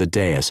the edge of the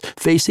dais,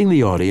 facing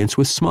the audience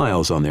with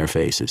smiles on their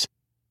faces.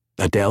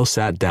 Adele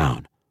sat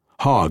down.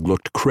 Hogg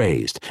looked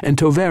crazed, and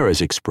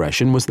Tovera's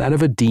expression was that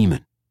of a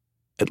demon.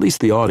 At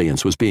least the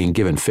audience was being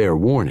given fair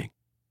warning.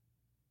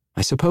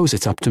 I suppose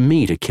it's up to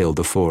me to kill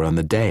the 4 on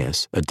the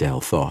dais,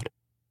 Adele thought.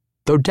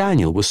 Though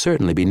Daniel will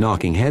certainly be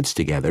knocking heads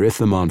together if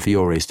the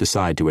Monfiores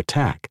decide to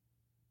attack.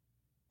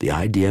 The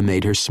idea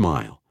made her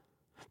smile.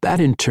 That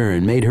in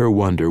turn made her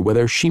wonder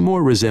whether she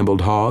more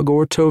resembled Hogg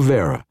or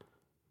Tovera.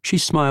 She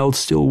smiled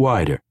still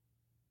wider.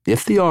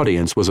 If the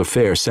audience was a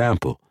fair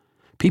sample,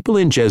 people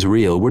in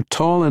Jezreel were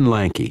tall and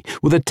lanky,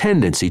 with a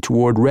tendency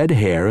toward red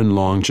hair and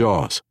long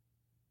jaws.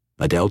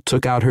 Adele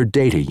took out her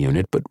data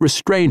unit but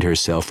restrained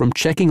herself from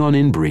checking on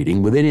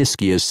inbreeding within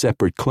Iskia's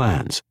separate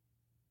clans.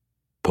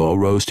 Paul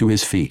rose to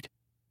his feet.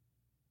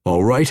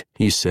 "All right,"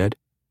 he said.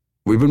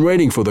 "We've been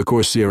waiting for the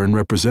Corsairian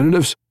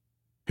representatives.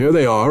 Here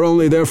they are,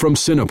 only they're from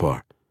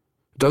Cinnabar.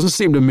 It doesn't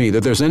seem to me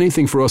that there's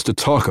anything for us to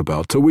talk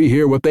about till we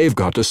hear what they've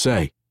got to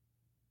say."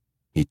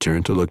 He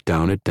turned to look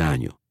down at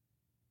Daniel.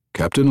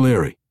 "Captain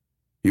Leary,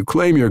 you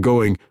claim you're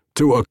going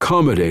to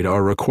accommodate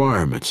our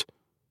requirements.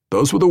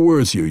 Those were the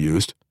words you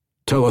used.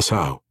 Tell us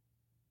how."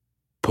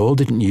 Paul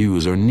didn't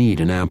use or need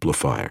an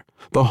amplifier.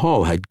 The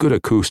hall had good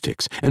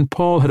acoustics, and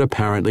Paul had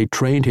apparently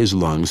trained his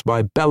lungs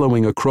by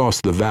bellowing across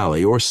the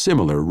valley or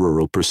similar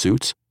rural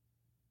pursuits.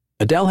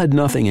 Adele had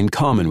nothing in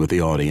common with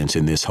the audience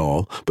in this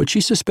hall, but she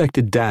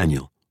suspected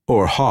Daniel,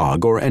 or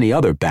Hogg, or any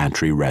other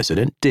Bantry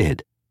resident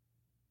did.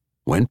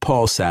 When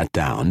Paul sat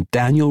down,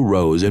 Daniel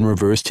rose and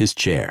reversed his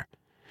chair.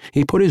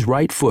 He put his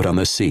right foot on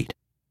the seat.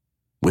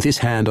 With his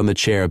hand on the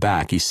chair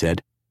back, he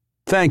said,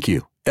 "Thank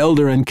you,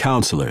 elder and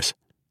counselors."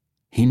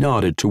 He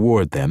nodded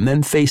toward them,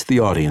 then faced the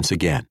audience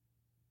again.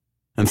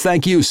 "And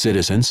thank you,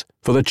 citizens,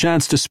 for the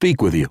chance to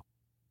speak with you.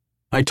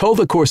 I told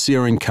the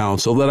Corsairian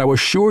Council that I was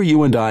sure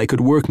you and I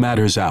could work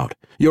matters out.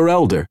 Your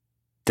elder,"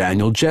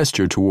 Daniel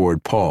gestured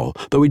toward Paul,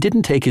 though he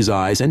didn't take his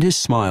eyes and his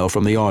smile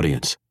from the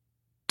audience,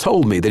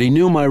 "told me that he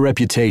knew my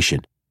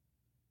reputation.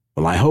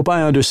 Well, I hope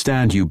I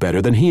understand you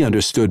better than he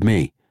understood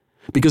me,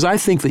 because I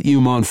think that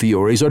you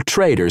Monfiores are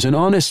traitors and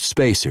honest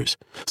spacers,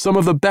 some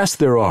of the best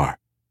there are.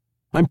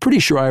 I'm pretty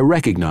sure I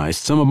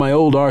recognized some of my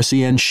old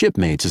RCN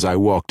shipmates as I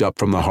walked up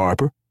from the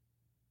harbor."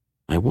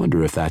 I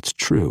wonder if that's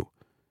true.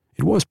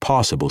 It was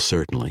possible,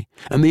 certainly,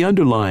 and the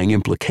underlying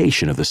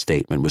implication of the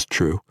statement was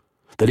true,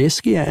 that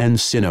Iskia and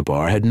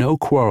Cinnabar had no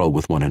quarrel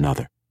with one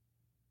another.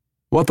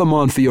 "What the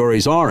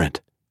Monfiores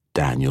aren't,"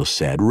 Daniel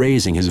said,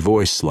 raising his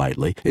voice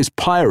slightly, "is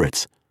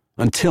pirates,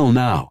 until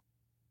now.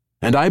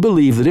 And I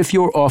believe that if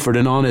you're offered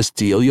an honest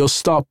deal, you'll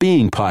stop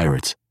being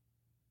pirates."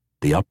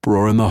 The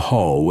uproar in the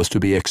hall was to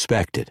be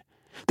expected.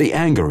 The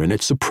anger in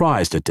it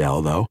surprised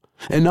Adele, though,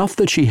 enough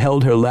that she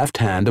held her left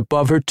hand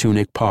above her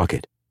tunic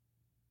pocket.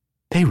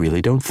 They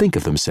really don't think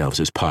of themselves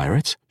as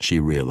pirates, she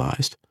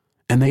realized,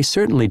 and they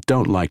certainly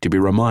don't like to be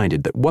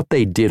reminded that what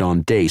they did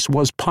on Dace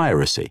was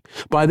piracy,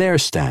 by their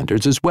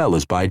standards as well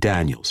as by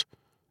Daniel's.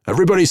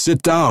 "Everybody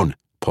sit down,"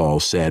 Paul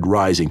said,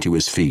 rising to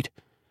his feet.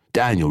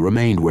 Daniel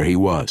remained where he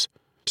was.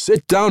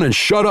 "Sit down and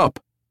shut up.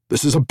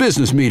 This is a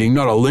business meeting,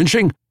 not a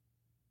lynching."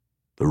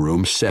 The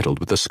room settled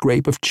with the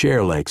scrape of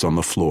chair legs on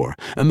the floor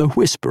and the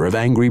whisper of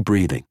angry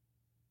breathing.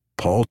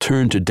 Paul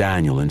turned to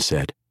Daniel and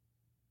said,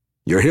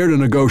 "You're here to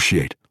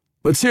negotiate.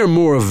 Let's hear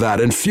more of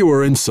that and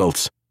fewer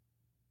insults."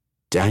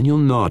 Daniel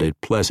nodded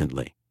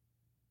pleasantly.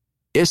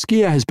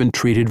 "Iskia has been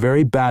treated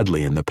very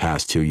badly in the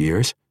past 2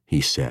 years,"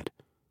 he said.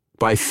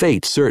 "By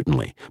fate,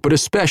 certainly, but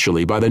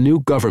especially by the new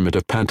government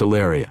of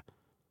Pantelleria.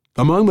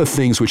 Among the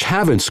things which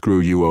haven't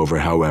screwed you over,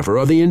 however,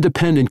 are the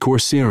independent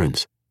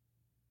Corsairians."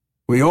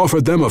 "We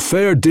offered them a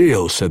fair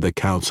deal," said the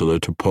counselor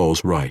to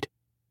Paul's right.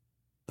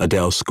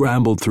 Adele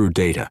scrambled through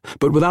data,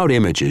 but without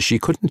images she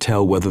couldn't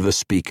tell whether the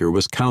speaker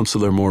was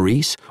Counselor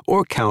Maurice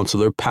or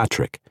Counselor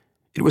Patrick.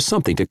 It was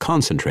something to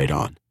concentrate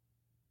on.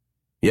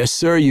 Yes,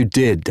 sir, you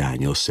did,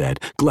 Daniel said,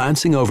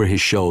 glancing over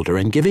his shoulder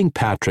and giving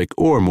Patrick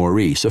or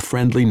Maurice a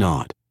friendly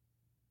nod.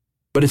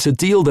 But it's a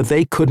deal that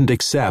they couldn't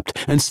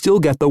accept and still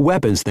get the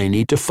weapons they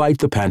need to fight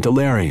the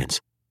Pantalarians.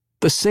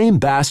 The same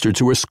bastards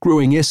who are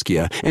screwing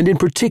Ischia, and in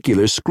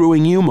particular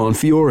screwing you,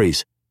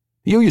 Monfiore's.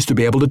 You used to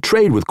be able to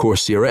trade with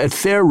Corcyra at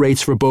fair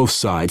rates for both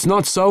sides,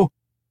 not so?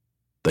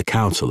 The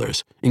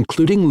councillors,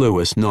 including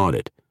Lewis,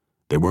 nodded.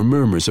 There were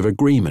murmurs of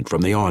agreement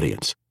from the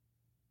audience.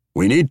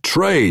 We need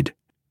trade,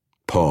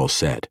 Paul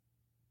said.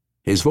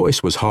 His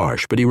voice was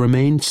harsh, but he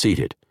remained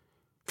seated.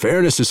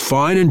 Fairness is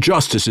fine and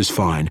justice is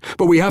fine,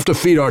 but we have to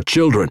feed our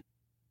children.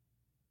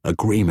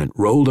 Agreement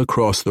rolled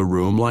across the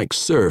room like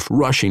surf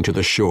rushing to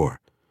the shore.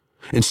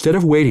 Instead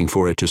of waiting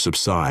for it to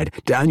subside,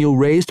 Daniel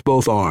raised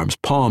both arms,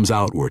 palms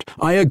outward.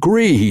 I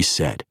agree, he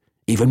said.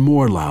 Even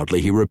more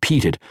loudly, he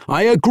repeated,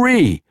 I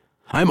agree.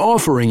 I'm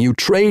offering you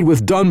trade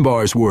with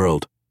Dunbar's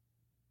world.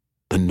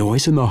 The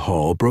noise in the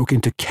hall broke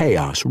into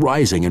chaos,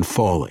 rising and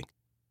falling.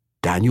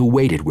 Daniel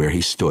waited where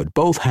he stood,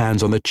 both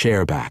hands on the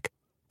chair back.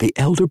 The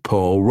elder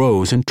Paul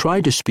rose and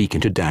tried to speak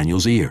into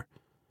Daniel's ear.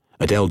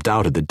 Adele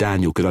doubted that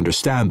Daniel could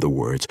understand the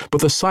words, but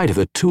the sight of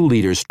the two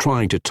leaders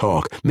trying to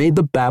talk made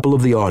the babble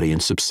of the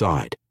audience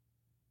subside.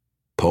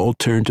 Paul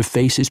turned to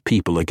face his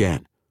people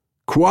again.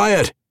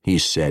 Quiet, he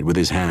said with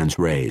his hands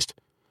raised.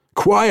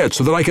 Quiet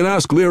so that I can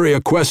ask Leary a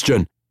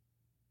question.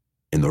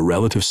 In the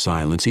relative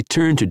silence, he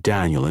turned to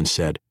Daniel and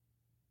said,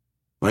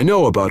 I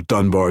know about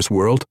Dunbar's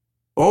world.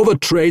 All the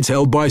trades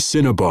held by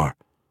Cinnabar.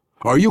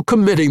 Are you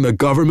committing the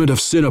government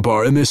of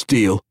Cinnabar in this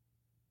deal?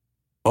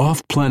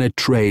 Off-planet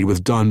trade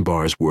with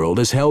Dunbar's world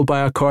is held by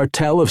a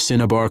cartel of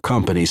Cinnabar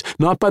companies,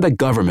 not by the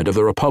government of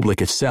the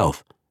Republic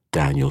itself,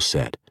 Daniel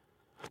said.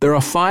 There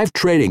are 5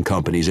 trading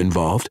companies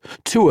involved.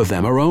 2 of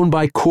them are owned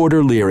by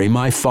Corder Leary,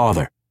 my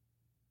father.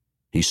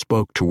 He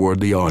spoke toward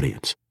the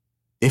audience.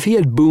 If he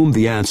had boomed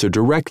the answer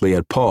directly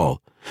at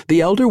Paul,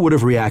 the elder would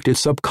have reacted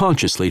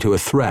subconsciously to a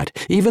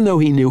threat, even though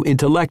he knew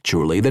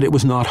intellectually that it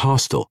was not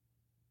hostile.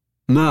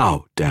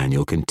 Now,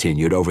 Daniel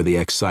continued over the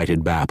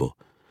excited babble,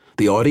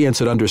 the audience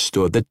had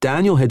understood that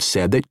Daniel had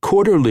said that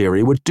Corder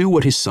Leary would do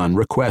what his son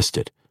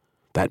requested.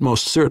 That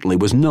most certainly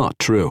was not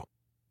true.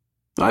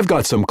 I've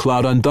got some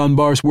clout on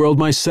Dunbar's world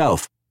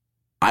myself.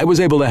 I was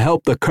able to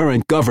help the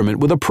current government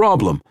with a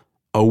problem.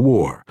 A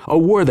war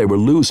they were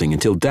losing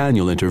until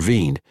Daniel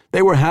intervened.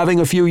 They were having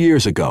a few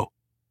years ago.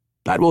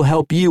 That will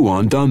help you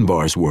on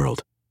Dunbar's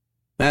world.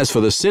 As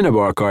for the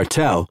Cinnabar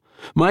cartel,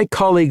 my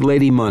colleague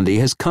Lady Mundy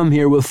has come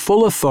here with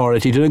full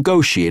authority to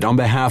negotiate on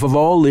behalf of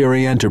all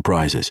Leary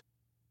enterprises.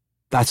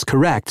 That's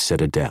correct,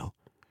 said Adele.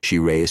 She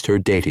raised her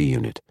data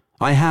unit.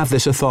 I have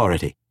this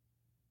authority.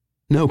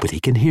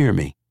 Nobody can hear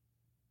me.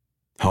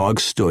 Hogg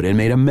stood and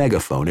made a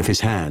megaphone of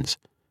his hands.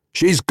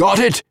 She's got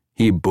it,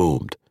 he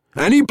boomed.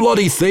 Any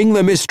bloody thing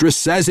the mistress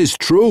says is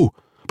true,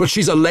 but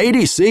she's a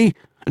lady, see?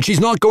 And she's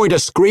not going to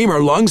scream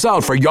her lungs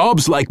out for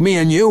yobs like me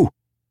and you.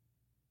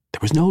 There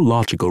was no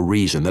logical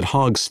reason that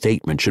Hogg's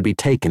statement should be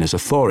taken as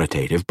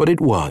authoritative, but it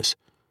was.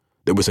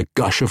 There was a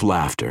gush of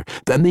laughter,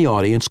 then the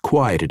audience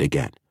quieted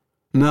again.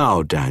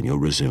 Now, Daniel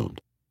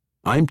resumed,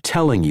 I'm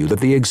telling you that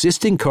the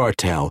existing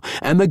cartel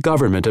and the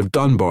government of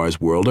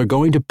Dunbar's world are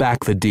going to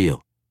back the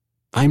deal.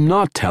 I'm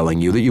not telling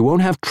you that you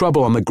won't have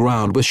trouble on the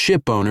ground with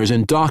ship owners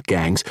and dock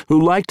gangs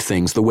who liked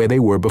things the way they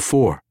were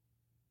before.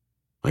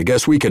 I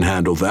guess we can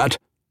handle that,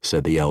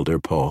 said the elder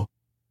Paul.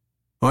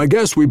 I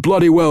guess we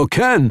bloody well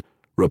can,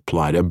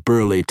 replied a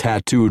burly,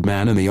 tattooed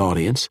man in the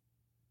audience.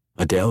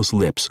 Adele's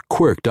lips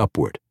quirked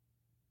upward.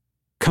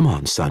 Come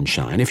on,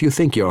 sunshine, if you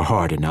think you're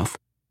hard enough.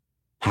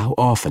 How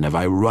often have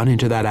I run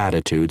into that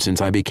attitude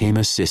since I became a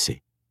sissy?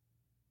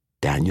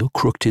 Daniel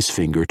crooked his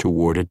finger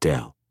toward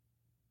Adele.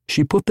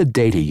 She put the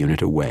data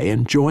unit away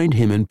and joined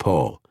him and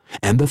Paul,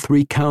 and the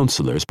 3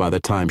 counselors by the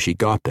time she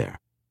got there.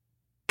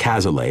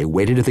 Cazalet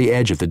waited at the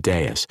edge of the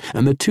dais,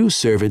 and the 2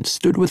 servants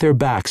stood with their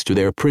backs to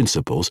their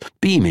principals,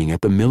 beaming at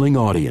the milling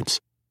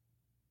audience.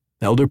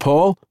 Elder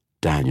Paul,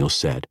 Daniel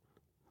said,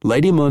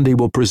 Lady Mundy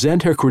will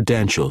present her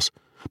credentials,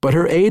 but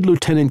her aide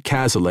Lieutenant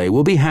Cazalet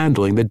will be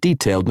handling the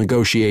detailed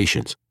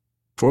negotiations.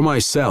 For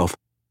myself,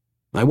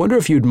 I wonder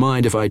if you'd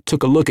mind if I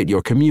took a look at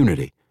your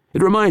community.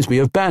 It reminds me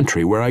of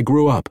Bantry, where I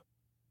grew up.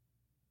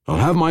 I'll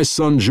have my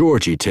son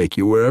Georgie take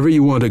you wherever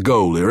you want to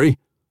go, Leary,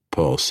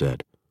 Paul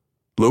said.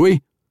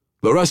 Louis,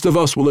 the rest of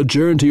us will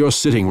adjourn to your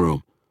sitting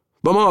room.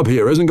 The mob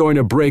here isn't going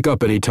to break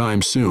up any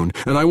time soon,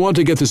 and I want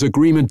to get this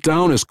agreement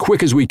down as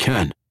quick as we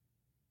can.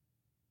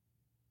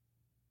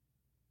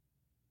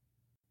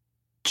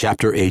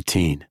 Chapter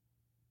 18.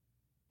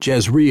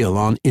 Jezreel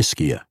on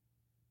Ischia.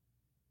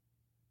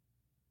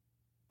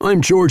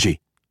 I'm Georgie,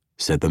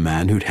 said the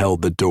man who'd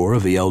held the door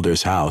of the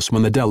elder's house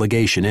when the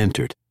delegation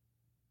entered.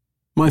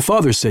 My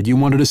father said you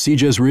wanted to see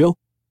Jezreel?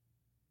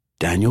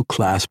 Daniel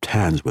clasped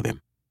hands with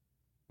him.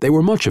 They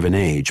were much of an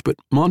age, but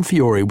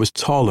Monfiore was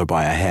taller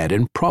by a head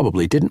and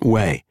probably didn't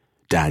weigh,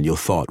 Daniel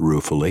thought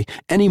ruefully,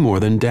 any more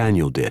than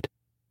Daniel did.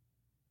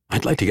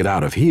 "I'd like to get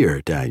out of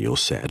here," Daniel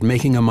said,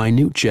 making a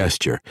minute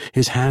gesture,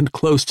 his hand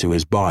close to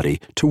his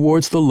body,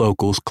 towards the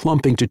locals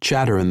clumping to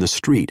chatter in the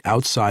street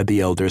outside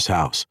the elder's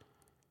house.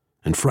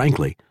 "And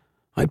frankly,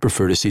 I'd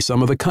prefer to see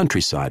some of the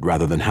countryside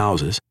rather than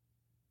houses.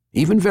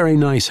 Even very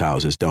nice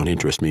houses don't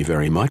interest me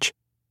very much."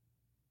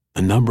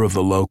 A number of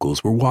the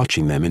locals were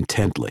watching them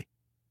intently.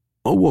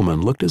 A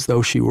woman looked as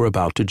though she were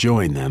about to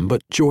join them,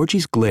 but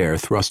Georgie's glare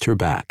thrust her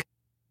back.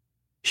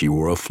 She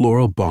wore a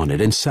floral bonnet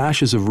and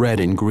sashes of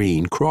red and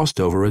green crossed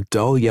over a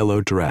dull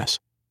yellow dress.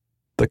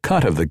 The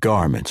cut of the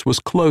garments was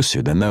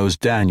closer than those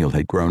Daniel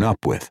had grown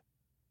up with.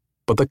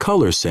 But the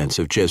color sense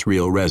of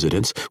Jezreel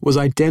residents was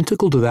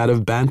identical to that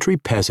of Bantry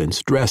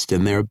peasants dressed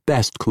in their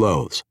best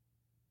clothes.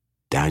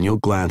 Daniel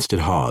glanced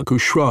at Hogg, who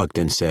shrugged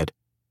and said,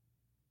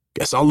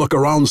 "Guess I'll look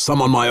around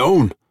some on my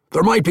own.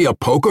 There might be a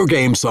poker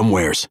game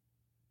somewheres."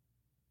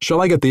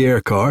 "Shall I get the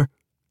air car?"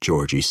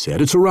 Georgie said.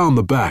 "It's around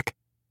the back."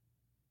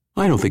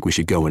 "I don't think we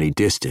should go any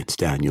distance,"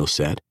 Daniel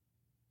said.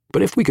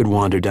 "But if we could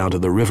wander down to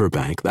the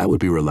riverbank, that would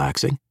be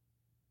relaxing.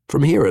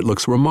 From here it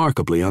looks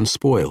remarkably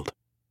unspoiled."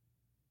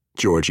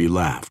 Georgie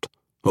laughed.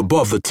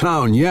 "Above the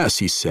town, yes,"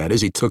 he said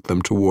as he took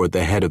them toward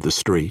the head of the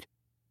street.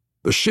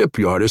 "The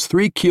shipyard is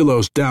 3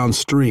 kilos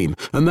downstream,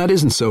 and that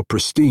isn't so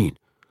pristine,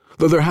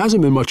 though there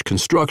hasn't been much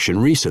construction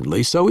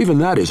recently, so even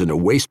that isn't a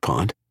waste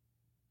pond."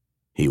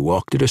 He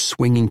walked at a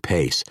swinging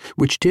pace,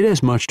 which did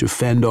as much to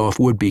fend off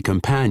would-be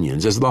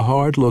companions as the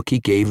hard look he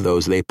gave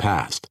those they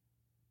passed.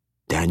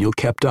 Daniel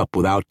kept up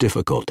without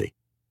difficulty.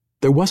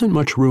 There wasn't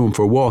much room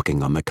for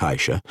walking on the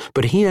Caixa,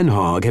 but he and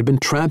Hogg had been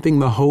tramping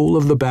the whole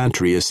of the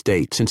Bantry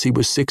estate since he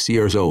was 6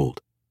 years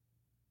old.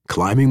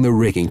 Climbing the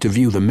rigging to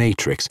view the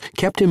matrix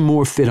kept him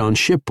more fit on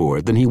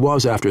shipboard than he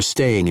was after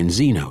staying in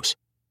Xenos.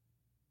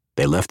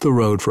 They left the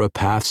road for a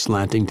path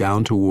slanting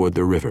down toward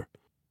the river.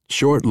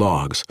 Short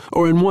logs,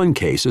 or in one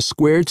case a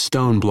squared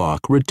stone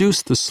block,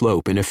 reduced the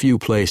slope in a few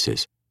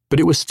places, but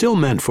it was still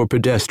meant for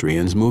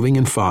pedestrians moving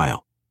in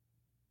file.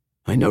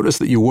 "I noticed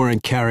that you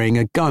weren't carrying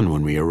a gun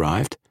when we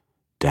arrived,"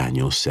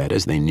 Daniel said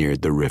as they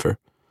neared the river.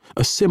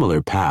 A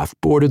similar path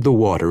bordered the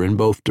water in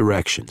both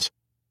directions.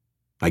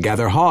 "I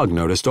gather Hogg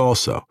noticed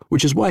also,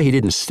 which is why he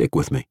didn't stick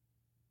with me."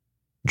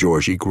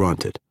 Georgie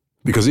grunted.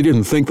 "Because he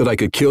didn't think that I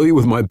could kill you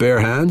with my bare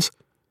hands?"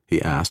 he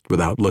asked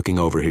without looking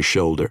over his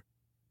shoulder.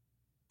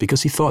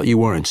 "Because he thought you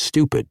weren't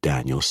stupid,"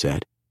 Daniel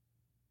said.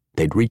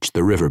 They'd reached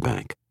the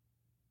riverbank.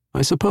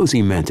 I suppose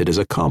he meant it as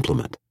a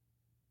compliment.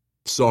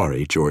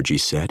 "Sorry," Georgie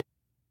said.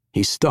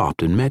 He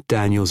stopped and met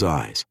Daniel's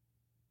eyes.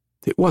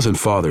 "It wasn't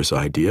Father's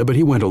idea, but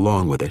he went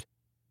along with it.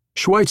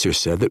 Schweitzer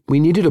said that we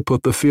needed to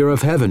put the fear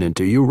of heaven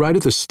into you right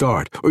at the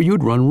start, or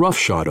you'd run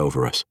roughshod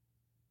over us."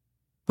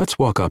 "Let's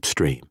walk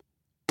upstream,"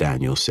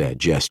 Daniel said,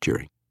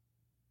 gesturing.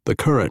 The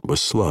current was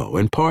slow,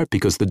 in part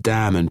because the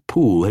dam and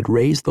pool had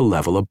raised the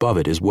level above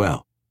it as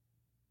well.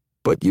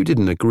 "But you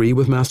didn't agree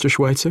with Master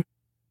Schweitzer?"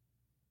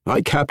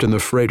 "I captain the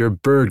freighter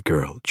Bird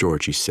Girl,"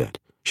 Georgie said.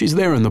 "She's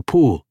there in the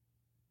pool."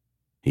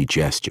 He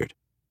gestured.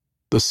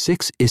 The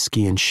 6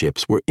 Iskian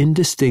ships were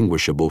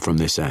indistinguishable from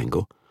this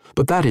angle,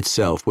 but that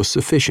itself was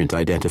sufficient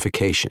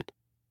identification.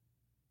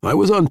 "I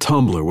was on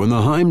Tumbler when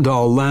the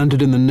Heimdall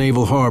landed in the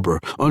naval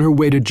harbor on her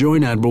way to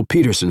join Admiral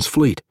Peterson's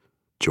fleet,"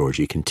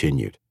 Georgie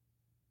continued.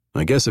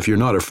 "I guess if you're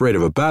not afraid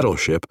of a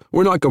battleship,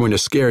 we're not going to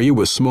scare you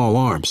with small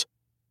arms."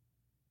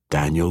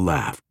 Daniel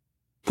laughed.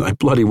 "I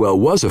bloody well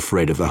was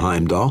afraid of the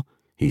Heimdall,"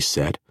 he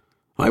said.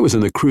 "I was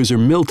in the cruiser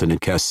Milton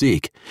at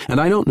Cacique, and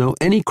I don't know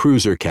any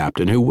cruiser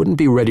captain who wouldn't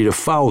be ready to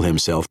foul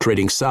himself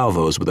trading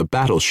salvos with a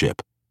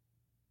battleship."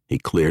 He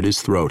cleared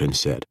his throat and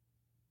said,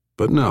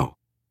 "But no,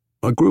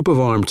 a group of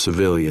armed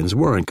civilians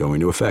weren't going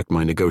to affect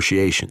my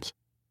negotiations."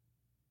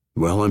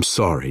 "Well, I'm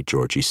sorry,"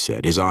 Georgie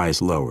said, his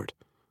eyes lowered.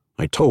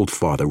 "I told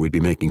Father we'd be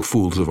making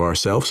fools of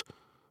ourselves,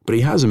 but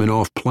he hasn't been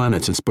off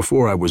planet since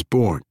before I was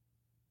born.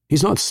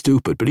 He's not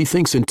stupid, but he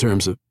thinks in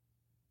terms of—"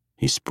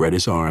 He spread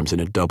his arms in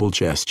a double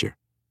gesture.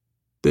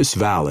 "This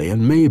valley,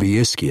 and maybe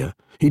Ischia,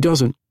 he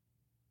doesn't—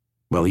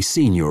 Well, he's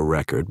seen your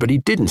record, but he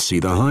didn't see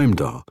the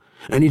Heimdall,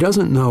 and he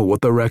doesn't know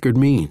what the record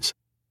means.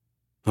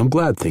 I'm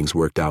glad things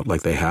worked out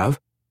like they have."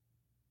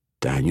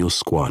 Daniel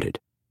squatted.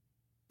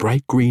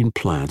 Bright green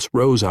plants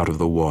rose out of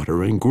the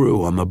water and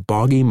grew on the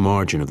boggy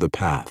margin of the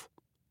path.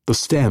 The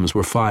stems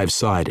were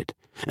 5-sided,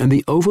 and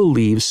the oval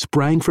leaves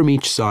sprang from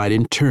each side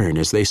in turn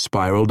as they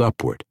spiraled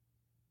upward.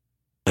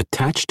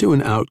 Attached to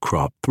an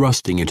outcrop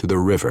thrusting into the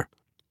river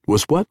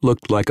was what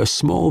looked like a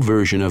small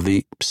version of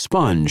the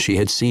sponge he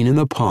had seen in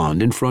the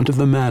pond in front of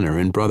the manor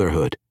in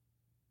Brotherhood.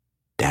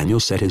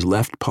 Daniel set his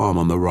left palm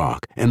on the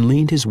rock and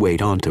leaned his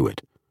weight onto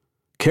it.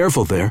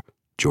 "Careful there,"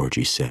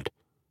 Georgie said.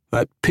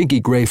 "That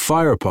pinky-gray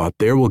firepot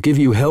there will give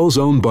you hell's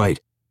own bite.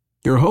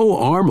 Your whole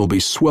arm will be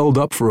swelled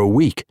up for a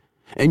week,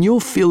 and you'll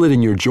feel it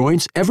in your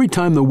joints every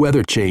time the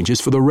weather changes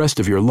for the rest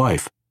of your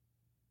life."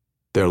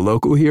 "They're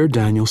local here?"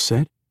 Daniel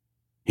said.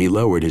 He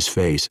lowered his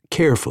face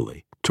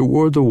carefully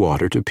toward the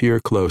water to peer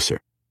closer.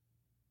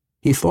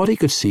 He thought he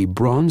could see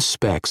bronze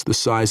specks the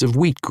size of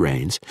wheat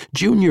grains,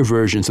 junior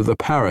versions of the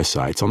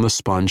parasites on the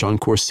sponge on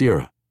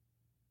Corsaira.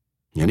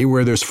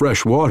 Anywhere there's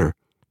fresh water,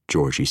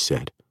 Georgie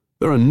said.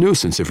 They're a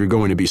nuisance if you're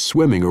going to be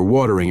swimming or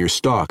watering your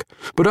stock,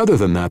 but other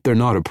than that, they're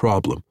not a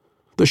problem.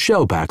 The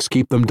shellbacks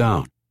keep them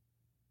down.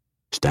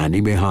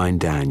 Standing behind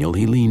Daniel,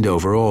 he leaned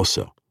over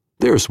also.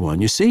 There's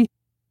one, you see,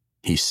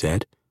 he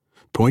said,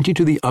 pointing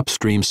to the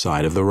upstream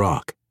side of the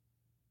rock.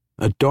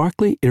 A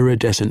darkly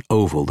iridescent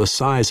oval the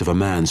size of a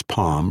man's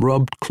palm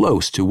rubbed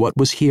close to what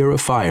was here a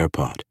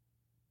firepot.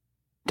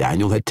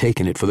 Daniel had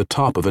taken it for the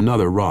top of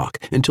another rock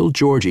until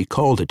Georgie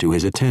called it to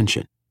his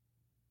attention.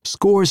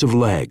 Scores of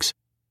legs,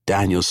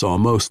 Daniel saw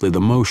mostly the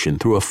motion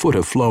through a foot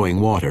of flowing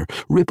water,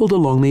 rippled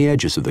along the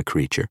edges of the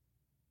creature.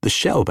 The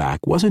shellback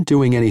wasn't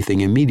doing anything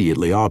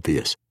immediately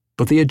obvious,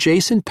 but the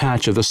adjacent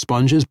patch of the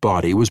sponge's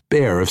body was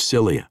bare of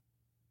cilia.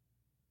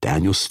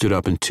 Daniel stood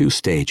up in 2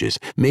 stages,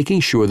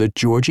 making sure that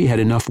Georgie had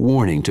enough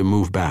warning to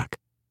move back.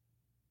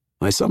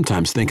 I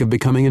sometimes think of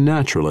becoming a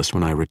naturalist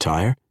when I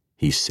retire,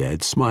 he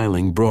said,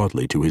 smiling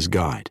broadly to his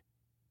guide.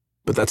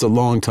 But that's a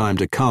long time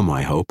to come,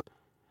 I hope,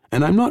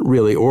 and I'm not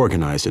really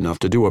organized enough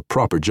to do a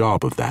proper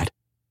job of that.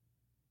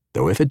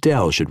 Though if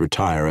Adele should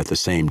retire at the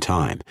same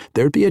time,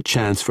 there'd be a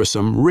chance for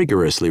some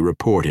rigorously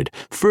reported,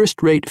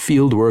 first-rate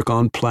fieldwork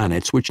on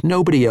planets which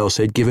nobody else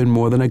had given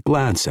more than a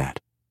glance at.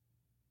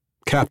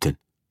 Captain,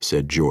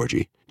 said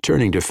Georgie,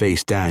 turning to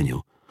face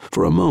Daniel.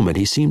 For a moment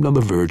he seemed on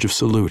the verge of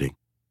saluting.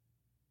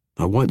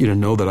 I want you to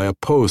know that I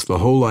oppose the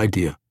whole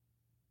idea.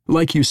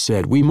 Like you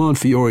said, we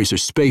Monfioris are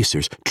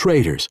spacers,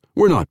 traitors.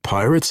 We're not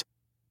pirates.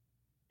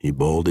 He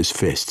balled his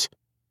fists.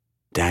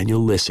 Daniel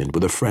listened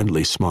with a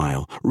friendly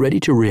smile, ready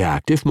to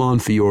react if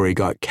Monfiori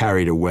got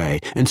carried away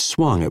and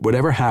swung at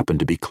whatever happened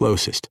to be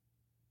closest.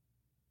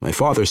 My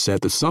father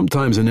said that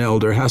sometimes an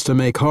elder has to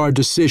make hard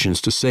decisions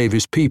to save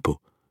his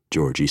people,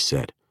 Georgie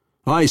said.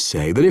 I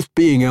say that if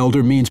being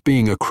elder means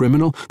being a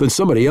criminal, then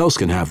somebody else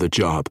can have the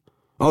job.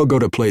 I'll go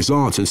to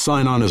Plaisance and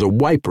sign on as a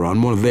wiper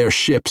on one of their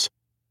ships.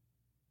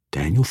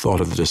 Daniel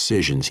thought of the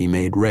decisions he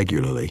made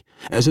regularly,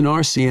 as an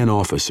RCN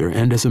officer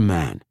and as a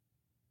man.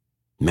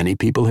 Many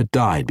people had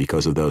died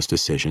because of those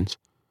decisions.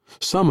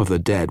 Some of the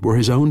dead were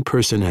his own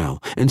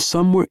personnel, and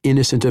some were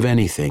innocent of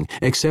anything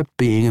except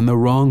being in the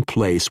wrong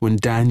place when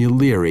Daniel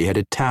Leary had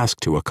a task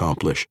to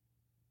accomplish.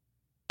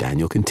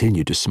 Daniel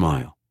continued to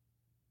smile.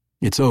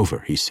 It's over,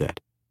 he said.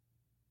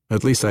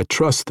 At least I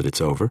trust that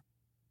it's over.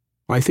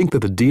 I think that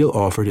the deal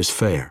offered is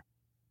fair,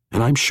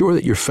 and I'm sure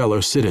that your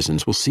fellow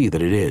citizens will see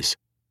that it is.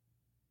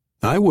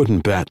 I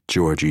wouldn't bet,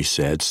 Georgie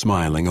said,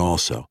 smiling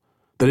also,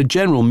 that a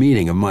general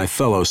meeting of my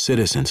fellow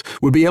citizens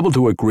would be able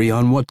to agree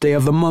on what day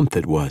of the month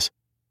it was.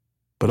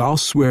 But I'll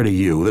swear to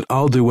you that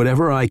I'll do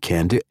whatever I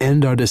can to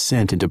end our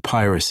descent into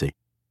piracy.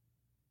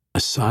 A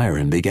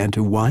siren began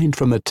to wind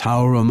from the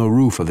tower on the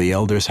roof of the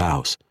elder's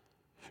house.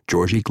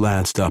 Georgie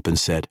glanced up and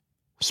said,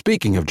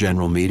 Speaking of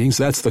general meetings,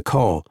 that's the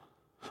call.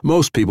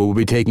 Most people will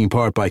be taking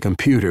part by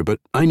computer, but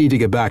I need to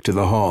get back to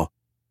the hall.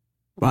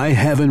 By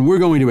heaven, we're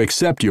going to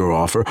accept your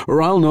offer,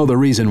 or I'll know the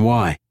reason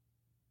why.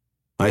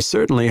 I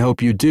certainly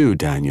hope you do,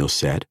 Daniel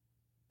said,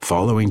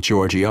 following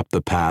Georgie up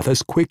the path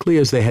as quickly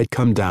as they had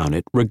come down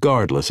it,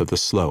 regardless of the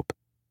slope.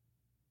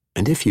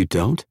 And if you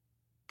don't,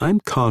 I'm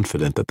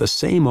confident that the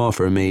same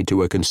offer made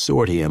to a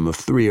consortium of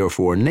 3 or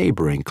 4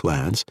 neighboring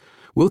clans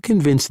will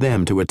convince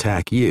them to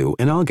attack you,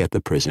 and I'll get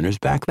the prisoners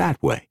back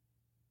that way.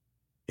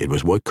 It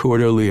was what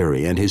Coeur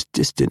Leary and his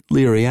distant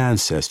Leary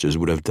ancestors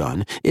would have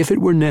done if it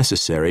were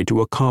necessary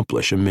to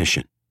accomplish a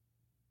mission.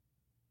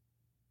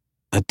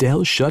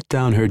 Adele shut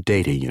down her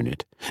data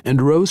unit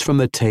and rose from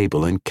the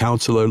table in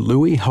Councillor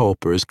Louis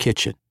Hulper's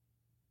kitchen.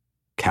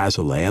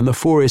 Cazalet and the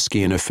 4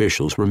 Iskian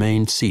officials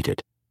remained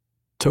seated.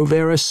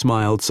 Tovera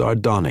smiled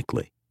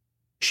sardonically.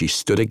 She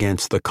stood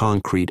against the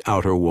concrete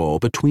outer wall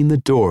between the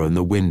door and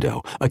the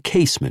window, a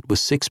casement with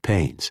 6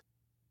 panes.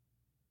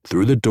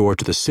 Through the door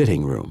to the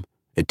sitting room,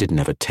 it didn't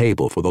have a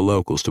table for the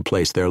locals to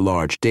place their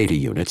large data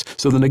units,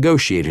 so the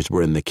negotiators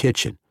were in the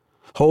kitchen.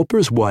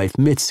 Hulper's wife,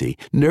 Mitzi,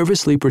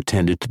 nervously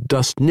pretended to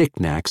dust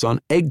knickknacks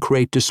on egg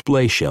crate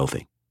display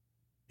shelving.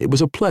 It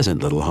was a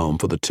pleasant little home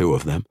for the 2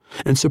 of them,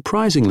 and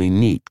surprisingly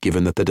neat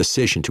given that the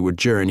decision to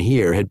adjourn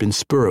here had been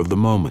spur of the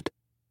moment.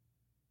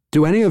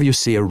 Do any of you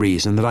see a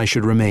reason that I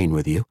should remain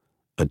with you?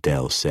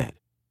 Adele said.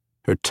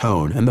 Her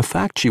tone and the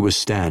fact she was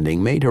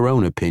standing made her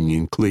own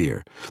opinion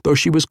clear, though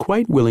she was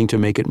quite willing to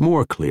make it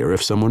more clear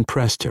if someone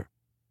pressed her.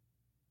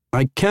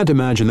 I can't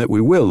imagine that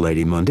we will,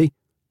 Lady Mundy,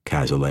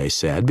 Cazalet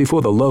said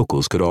before the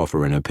locals could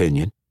offer an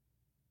opinion.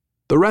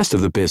 The rest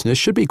of the business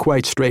should be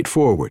quite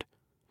straightforward.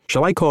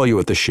 Shall I call you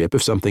at the ship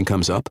if something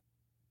comes up?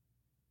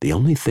 The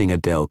only thing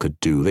Adele could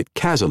do that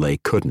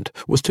Cazalet couldn't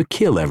was to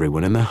kill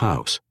everyone in the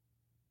house.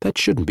 That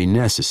shouldn't be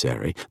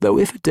necessary, though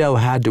if Adele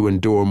had to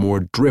endure more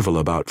drivel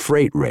about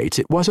freight rates,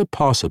 it was a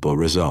possible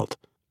result.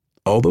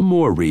 All the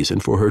more reason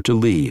for her to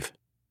leave.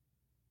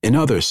 In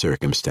other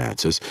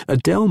circumstances,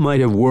 Adele might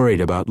have worried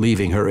about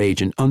leaving her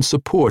agent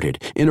unsupported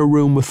in a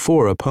room with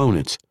 4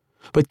 opponents,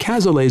 but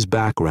Cazalet's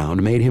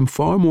background made him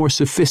far more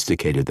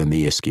sophisticated than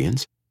the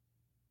Iskians.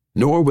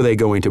 Nor were they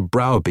going to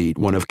browbeat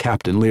one of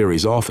Captain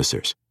Leary's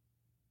officers.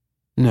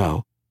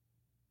 No.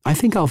 "I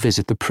think I'll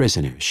visit the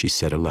prisoners," she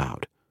said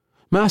aloud.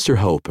 "Master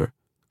Holper,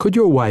 could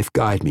your wife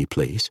guide me,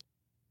 please?"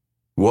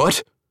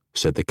 "What?"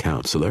 said the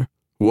counselor.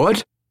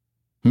 "What?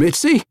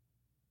 Mitzi?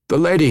 The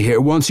lady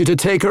here wants you to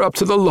take her up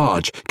to the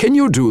lodge. Can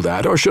you do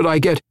that, or should I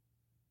get—"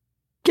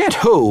 "Get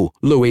who,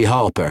 Louis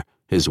Holper?"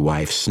 his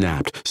wife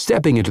snapped,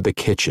 stepping into the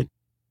kitchen.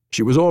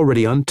 She was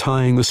already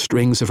untying the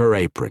strings of her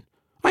apron.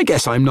 "I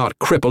guess I'm not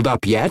crippled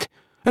up yet,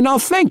 and I'll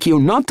thank you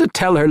not to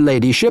tell her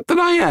ladyship that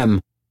I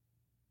am."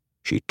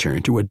 She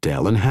turned to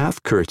Adele and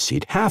half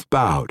curtsied, half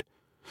bowed.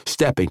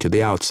 Stepping to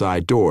the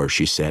outside door,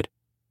 she said,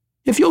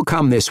 "If you'll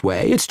come this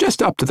way, it's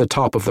just up to the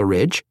top of the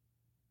ridge."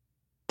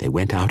 They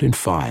went out in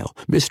file,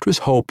 Mistress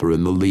Holper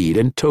in the lead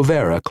and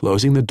Tovera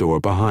closing the door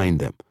behind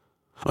them.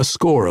 A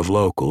score of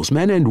locals,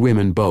 men and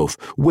women both,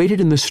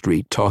 waited in the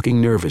street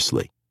talking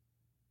nervously.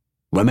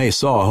 When they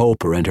saw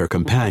Holper and her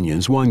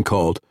companions, one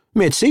called,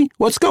 "Mitzi,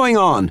 what's going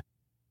on?"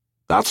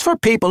 "That's for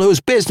people whose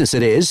business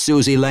it is,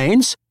 Susie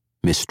Lanes,"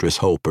 Mistress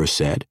Holper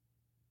said.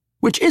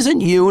 "Which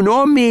isn't you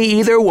nor me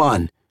either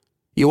one.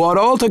 You ought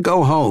all to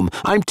go home.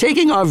 I'm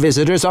taking our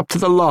visitors up to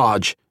the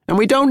lodge, and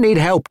we don't need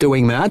help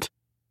doing that."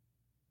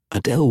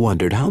 Adele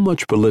wondered how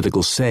much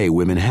political say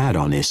women had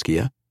on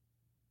Ischia.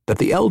 That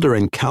the elder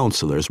and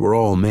counselors were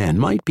all men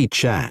might be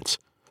chance.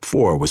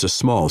 4 was a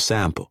small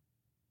sample.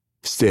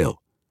 Still,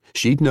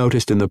 she'd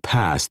noticed in the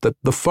past that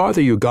the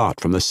farther you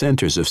got from the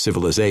centers of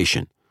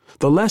civilization,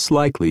 the less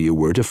likely you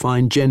were to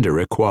find gender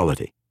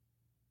equality.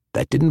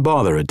 That didn't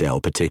bother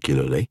Adele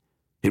particularly.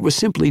 It was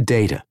simply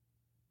data.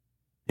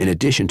 In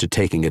addition to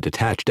taking a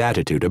detached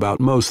attitude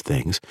about most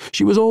things,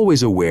 she was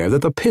always aware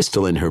that the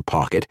pistol in her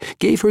pocket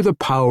gave her the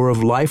power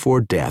of life or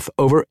death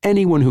over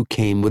anyone who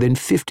came within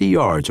 50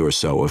 yards or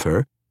so of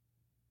her.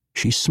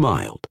 She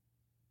smiled.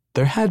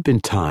 There had been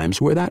times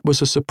where that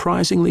was a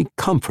surprisingly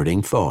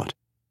comforting thought.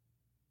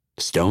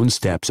 Stone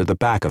steps at the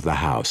back of the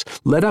house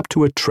led up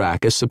to a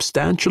track as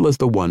substantial as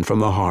the one from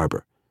the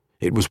harbor.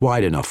 It was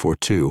wide enough for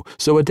 2,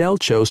 so Adele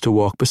chose to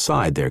walk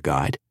beside their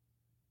guide.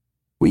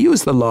 "We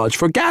use the lodge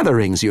for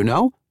gatherings, you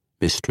know,"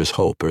 Mistress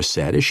Holper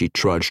said as she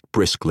trudged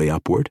briskly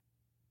upward.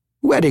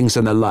 "Weddings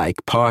and the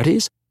like,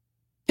 parties.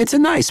 It's a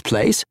nice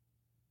place.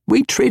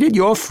 We treated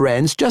your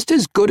friends just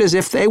as good as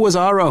if they was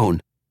our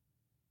own."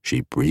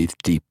 She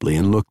breathed deeply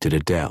and looked at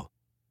Adele.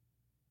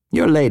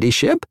 "Your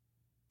ladyship?"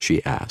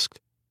 she asked.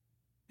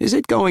 "Is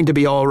it going to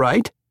be all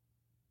right?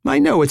 I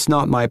know it's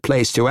not my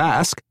place to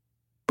ask,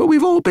 but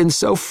we've all been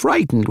so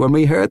frightened when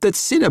we heard that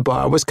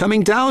Cinnabar was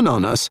coming down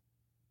on us.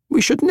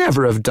 We should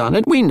never have done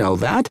it, we know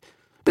that,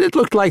 but it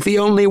looked like the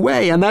only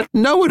way, and that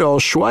know-it-all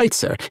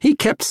Schweitzer, he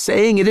kept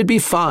saying it'd be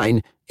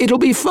fine. It'll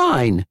be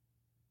fine."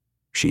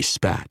 She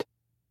spat.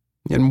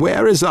 "And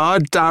where is our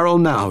Darrell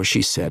now?"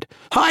 she said.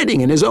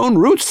 "Hiding in his own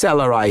root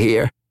cellar, I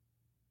hear."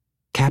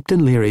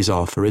 "Captain Leary's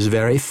offer is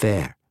very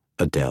fair,"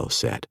 Adele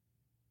said.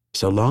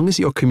 "So long as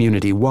your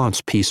community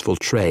wants peaceful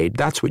trade,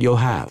 that's what you'll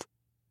have."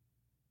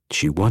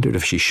 She wondered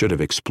if she should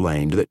have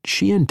explained that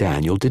she and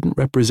Daniel didn't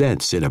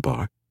represent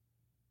Cinnabar.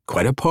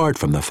 Quite apart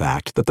from the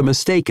fact that the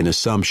mistaken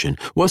assumption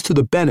was to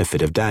the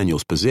benefit of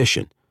Daniel's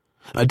position,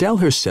 Adele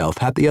herself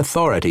had the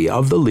authority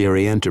of the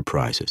Leary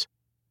enterprises.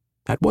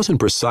 That wasn't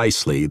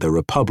precisely the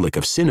Republic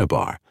of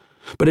Cinnabar,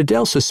 but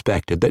Adele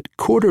suspected that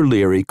Corder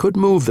Leary could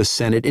move the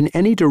Senate in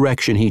any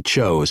direction he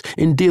chose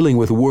in dealing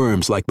with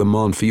worms like the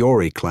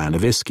Monfiore clan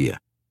of Ischia.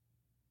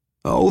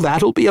 "Oh,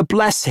 that'll be a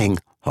blessing,"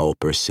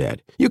 Holper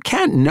said. "You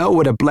can't know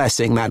what a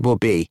blessing that will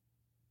be."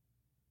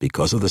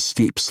 Because of the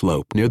steep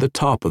slope near the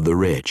top of the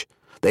ridge,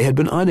 they had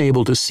been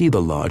unable to see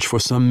the lodge for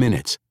some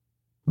minutes.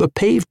 The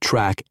paved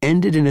track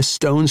ended in a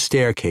stone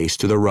staircase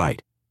to the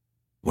right.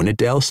 When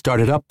Adele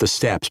started up the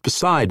steps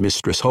beside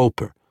Mistress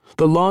Holper,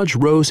 the lodge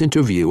rose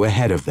into view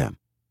ahead of them.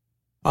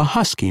 A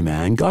husky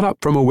man got up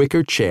from a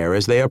wicker chair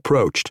as they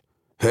approached.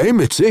 "Hey,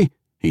 Mitzi,"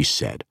 he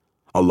said.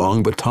 A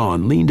long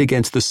baton leaned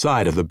against the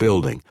side of the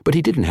building, but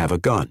he didn't have a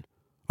gun.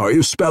 "Are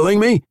you spelling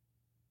me?"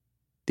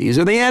 "These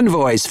are the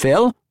envoys,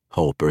 Phil,"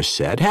 Holper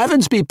said.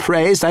 "Heavens be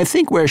praised, I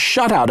think we're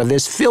shut out of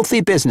this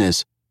filthy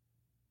business."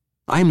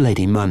 "I'm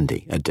Lady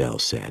Mundy," Adele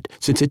said,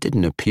 since it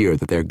didn't appear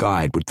that their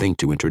guide would think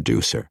to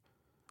introduce her.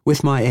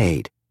 "With my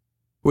aide.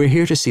 We're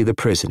here to see the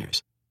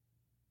prisoners."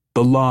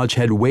 The lodge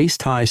had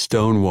waist-high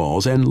stone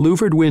walls and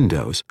louvered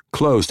windows,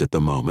 closed at the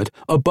moment,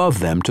 above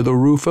them to the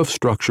roof of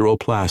structural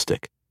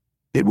plastic.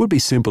 It would be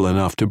simple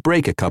enough to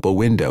break a couple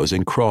windows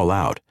and crawl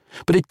out,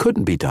 but it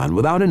couldn't be done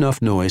without enough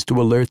noise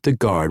to alert the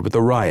guard with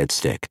the riot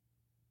stick.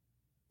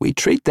 "We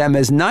treat them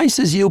as nice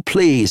as you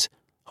please,"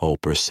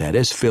 Holper said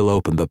as Phil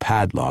opened the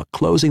padlock,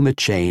 closing the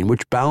chain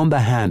which bound the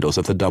handles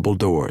of the double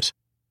doors.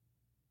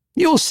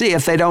 "You'll see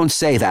if they don't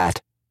say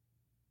that."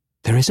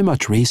 "There isn't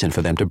much reason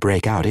for them to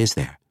break out, is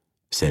there?"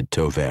 said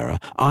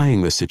Tovera,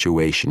 eyeing the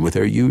situation with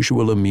her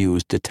usual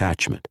amused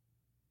detachment.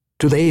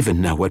 "Do they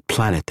even know what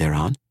planet they're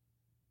on?"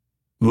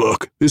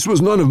 "Look, this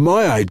was none of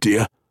my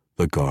idea,"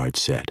 the guard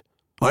said.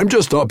 "I'm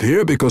just up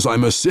here because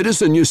I'm a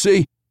citizen, you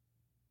see."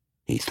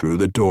 He threw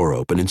the door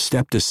open and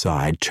stepped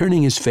aside,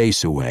 turning his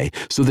face away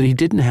so that he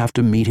didn't have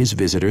to meet his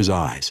visitor's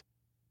eyes.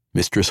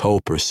 Mistress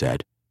Holper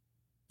said,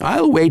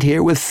 I'll wait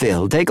here with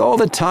Phil. Take all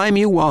the time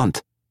you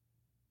want.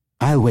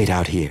 I'll wait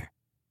out here,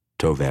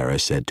 Tovera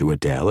said to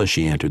Adele as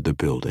she entered the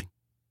building.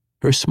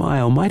 Her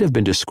smile might have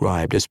been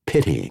described as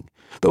pitying,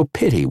 though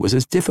pity was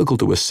as difficult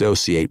to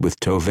associate with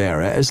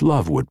Tovera as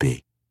love would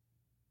be.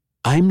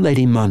 I'm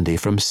Lady Mundy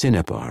from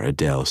Cinnabar,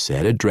 Adele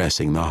said,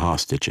 addressing the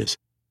hostages.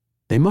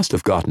 They must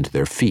have gotten to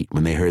their feet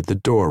when they heard the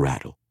door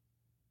rattle.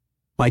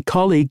 My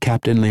colleague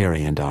Captain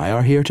Leary and I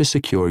are here to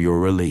secure your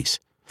release.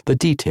 The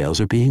details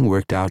are being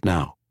worked out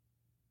now.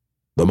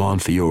 The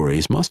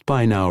Monfioris must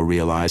by now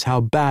realize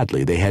how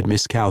badly they had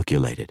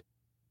miscalculated.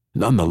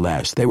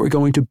 Nonetheless, they were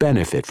going to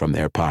benefit from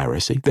their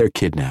piracy, their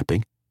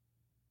kidnapping.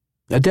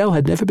 Adele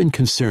had never been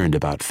concerned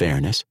about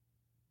fairness.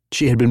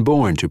 She had been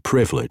born to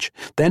privilege,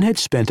 then had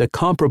spent a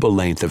comparable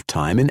length of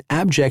time in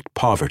abject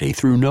poverty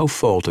through no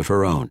fault of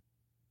her own.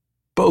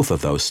 Both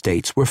of those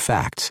states were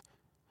facts.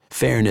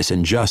 Fairness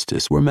and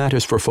justice were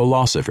matters for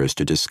philosophers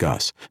to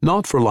discuss,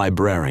 not for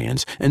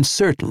librarians, and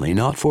certainly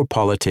not for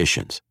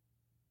politicians.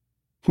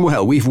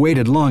 Well, we've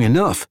waited long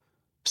enough,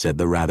 said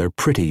the rather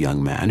pretty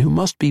young man who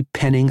must be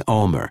Penning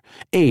Ulmer,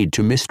 aide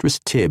to Mistress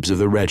Tibbs of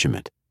the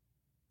regiment.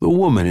 The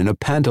woman in a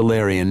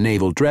Pantalarian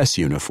naval dress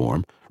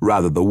uniform,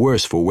 rather the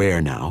worse for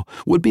wear now,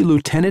 would be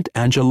Lieutenant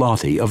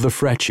Angelotti of the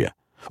Freccia,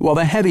 while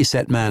the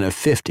heavy-set man of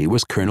 50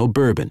 was Colonel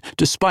Bourbon,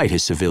 despite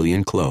his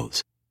civilian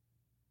clothes.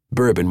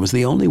 Bourbon was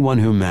the only one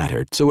who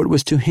mattered, so it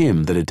was to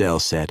him that Adele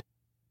said,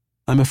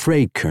 I'm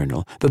afraid,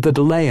 Colonel, that the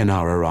delay in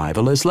our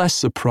arrival is less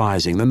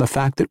surprising than the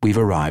fact that we've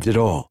arrived at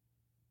all.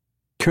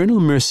 Colonel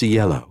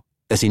Murciello,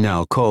 as he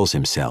now calls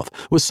himself,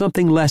 was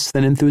something less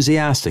than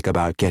enthusiastic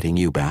about getting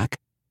you back.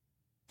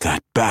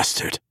 That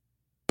bastard,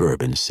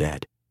 Bourbon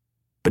said,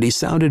 but he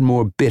sounded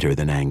more bitter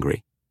than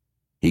angry.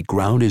 He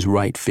ground his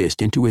right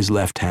fist into his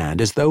left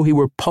hand as though he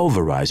were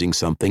pulverizing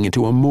something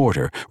into a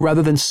mortar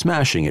rather than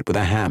smashing it with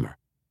a hammer.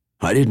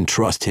 I didn't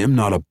trust him,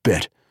 not a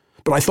bit,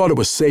 but I thought it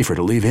was safer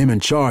to leave him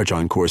in charge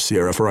on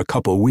Corsaira for a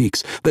couple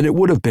weeks than it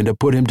would have been to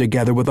put him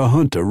together with a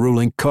junta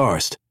ruling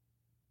Karst.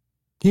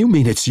 You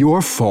mean it's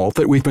your fault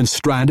that we've been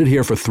stranded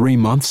here for 3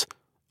 months?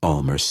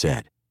 Ulmer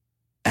said.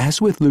 As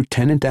with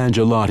Lieutenant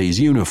Angelotti's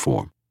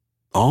uniform,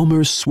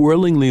 Ulmer's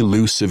swirlingly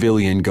loose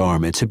civilian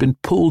garments had been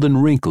pulled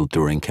and wrinkled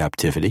during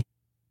captivity.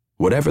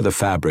 Whatever the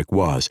fabric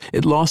was,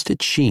 it lost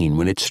its sheen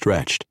when it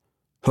stretched.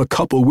 A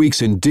couple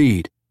weeks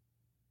indeed.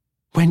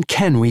 When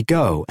can we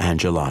go?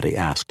 Angelotti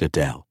asked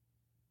Adele.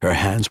 Her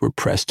hands were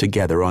pressed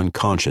together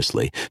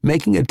unconsciously,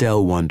 making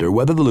Adele wonder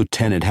whether the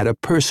lieutenant had a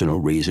personal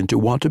reason to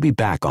want to be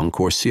back on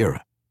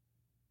Corsaira.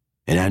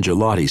 In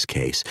Angelotti's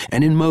case,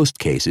 and in most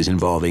cases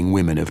involving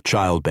women of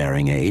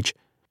childbearing age,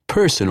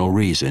 personal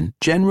reason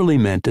generally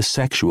meant a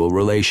sexual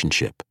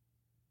relationship.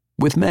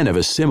 With men of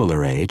a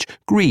similar age,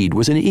 greed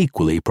was an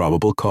equally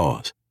probable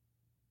cause.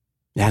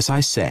 As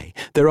I say,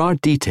 there are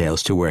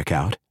details to work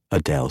out,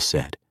 Adele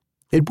said.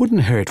 It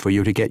wouldn't hurt for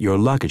you to get your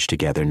luggage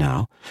together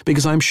now,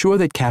 because I'm sure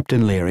that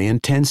Captain Leary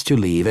intends to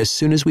leave as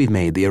soon as we've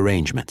made the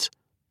arrangements.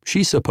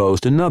 She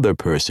supposed another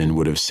person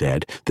would have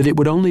said that it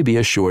would only be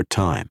a short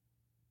time.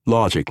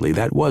 Logically,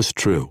 that was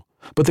true,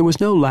 but there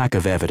was no lack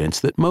of evidence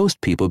that most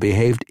people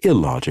behaved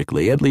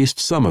illogically at least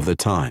some of the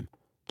time.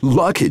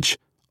 Luggage,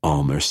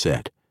 Ulmer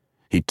said.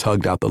 He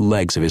tugged out the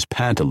legs of his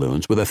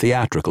pantaloons with a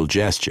theatrical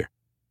gesture.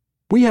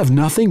 We have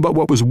nothing but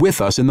what was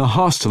with us in the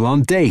hostel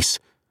on Dace.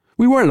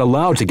 We weren't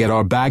allowed to get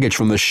our baggage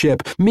from the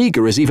ship,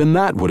 meager as even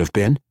that would have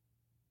been.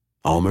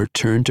 Ulmer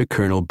turned to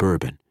Colonel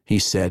Bourbon. He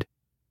said,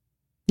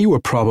 You were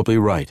probably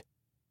right.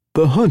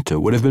 The junta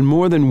would have been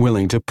more than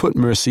willing to put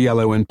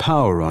Murciello in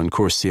power on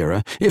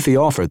Corsaira if he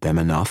offered them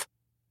enough.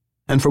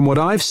 And from what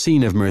I've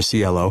seen of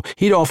Murciello,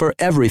 he'd offer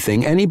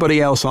everything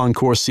anybody else on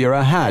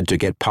Corsaira had to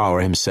get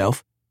power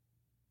himself.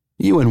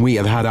 You and we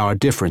have had our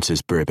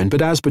differences, Bourbon,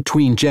 but as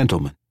between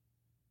gentlemen.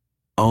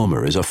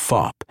 Ulmer is a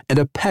fop and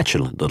a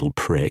petulant little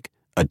prig,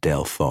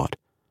 Adele thought,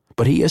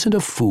 but he isn't a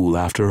fool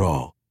after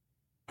all.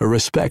 Her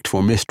respect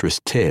for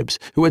Mistress Tibbs,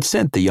 who had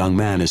sent the young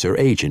man as her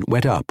agent,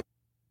 went up.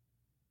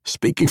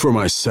 Speaking for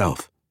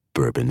myself,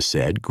 Bourbon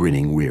said,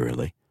 grinning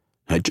wearily,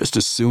 I'd just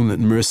as soon that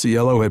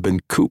Murciello had been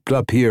cooped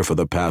up here for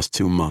the past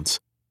 2 months.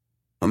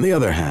 On the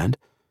other hand,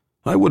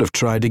 I would have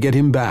tried to get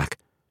him back,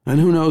 and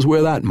who knows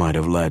where that might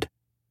have led.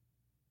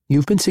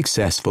 You've been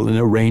successful in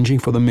arranging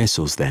for the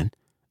missiles, then?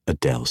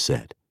 Adele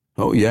said.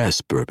 Oh,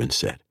 yes, Bourbon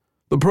said.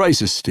 The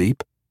price is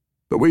steep,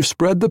 but we've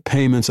spread the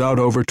payments out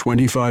over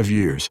 25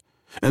 years,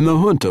 and the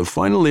junta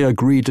finally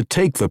agreed to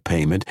take the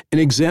payment in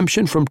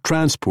exemption from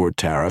transport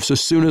tariffs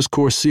as soon as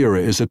Corsaira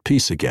is at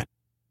peace again.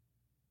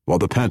 While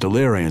the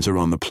Pantalarians are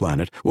on the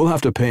planet, we'll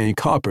have to pay in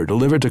copper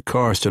delivered to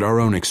Karst at our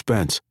own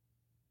expense.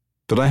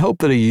 But I hope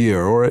that a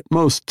year, or at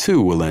most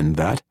 2, will end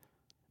that.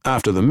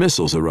 After the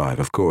missiles arrive,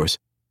 of course.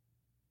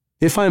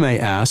 If I may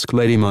ask,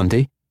 Lady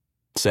Mundy,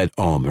 said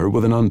Ulmer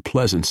with an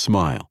unpleasant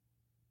smile.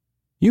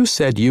 You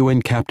said you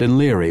and Captain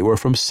Leary were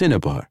from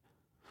Cinnabar.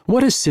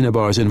 What is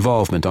Cinnabar's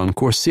involvement on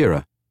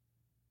Corsaira?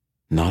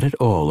 Not at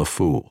all a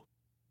fool.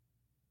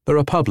 The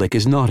Republic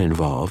is not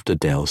involved,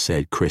 Adele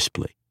said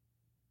crisply.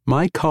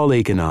 my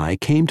colleague and I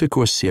came to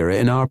Coursera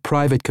in our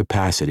private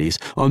capacities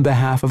on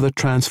behalf of the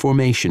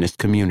transformationist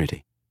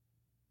community.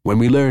 When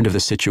we learned of the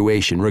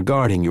situation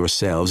regarding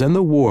yourselves and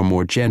the war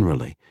more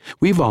generally,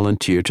 we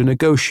volunteered to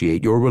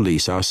negotiate your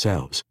release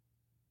ourselves."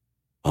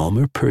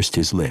 Almer pursed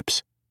his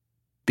lips.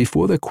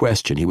 Before the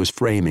question he was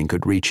framing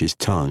could reach his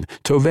tongue,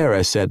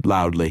 Tovera said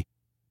loudly,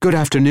 "Good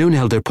afternoon,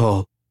 Elder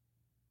Paul."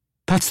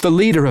 "That's the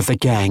leader of the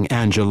gang,"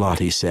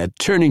 Angelotti said,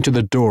 turning to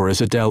the door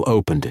as Adele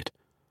opened it.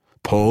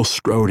 Paul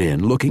strode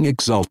in, looking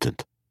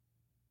exultant.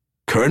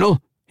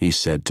 "Colonel," he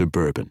said to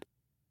Bourbon,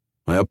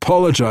 "I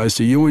apologize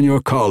to you and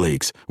your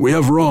colleagues. We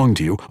have wronged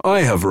you.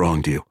 I have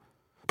wronged you.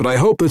 But I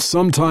hope that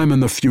sometime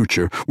in the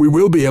future we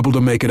will be able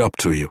to make it up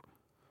to you.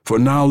 For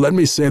now, let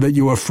me say that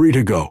you are free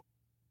to go.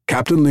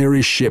 Captain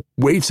Leary's ship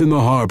waits in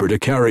the harbor to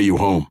carry you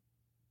home."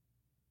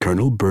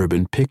 Colonel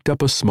Bourbon picked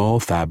up a small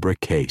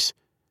fabric case.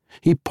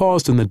 He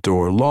paused in the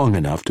door long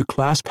enough to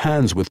clasp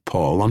hands with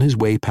Paul on his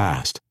way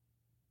past.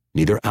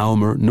 Neither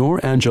Almer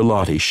nor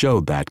Angelotti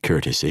showed that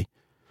courtesy,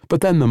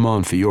 but then the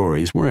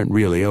Monfioris weren't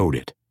really owed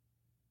it.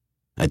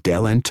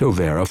 Adele and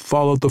Tovera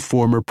followed the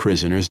former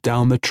prisoners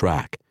down the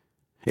track.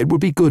 It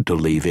would be good to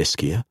leave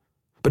Ischia,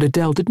 but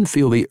Adele didn't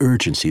feel the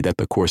urgency that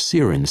the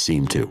Corsairans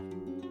seemed to.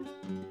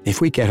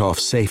 "If we get off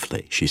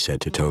safely," she said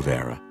to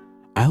Tovera,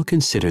 "I'll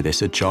consider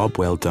this a job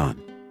well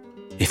done.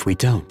 If we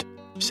don't,"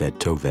 said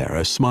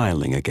Tovera,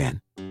 smiling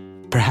again,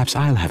 "perhaps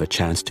I'll have a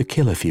chance to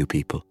kill a few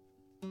people.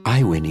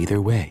 I win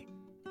either way."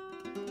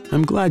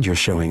 "I'm glad you're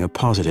showing a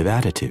positive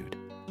attitude,"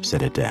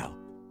 said Adele.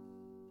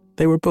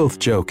 They were both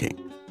joking,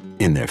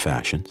 in their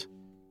fashions.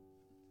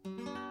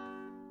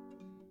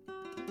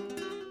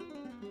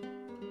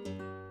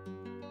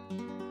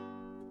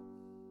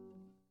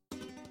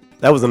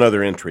 That was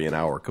another entry in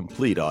our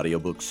complete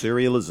audiobook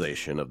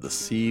serialization of The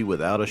Sea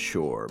Without a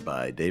Shore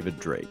by David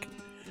Drake.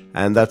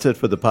 And that's it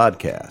for the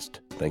podcast.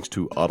 Thanks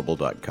to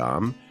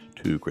Audible.com,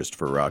 to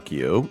Christopher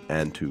Rocchio,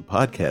 and to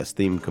podcast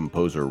theme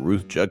composer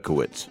Ruth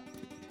Judkowitz.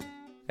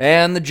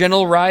 And the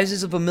gentle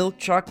rises of a milk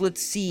chocolate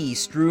sea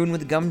strewn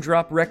with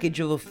gumdrop wreckage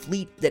of a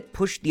fleet that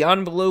pushed the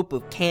envelope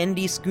of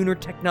candy schooner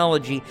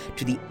technology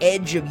to the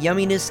edge of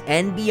yumminess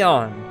and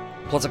beyond,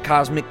 plus a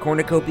cosmic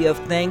cornucopia of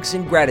thanks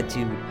and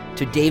gratitude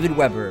to David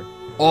Weber,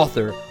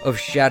 author of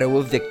Shadow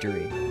of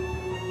Victory.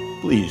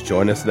 Please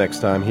join us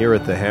next time here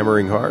at the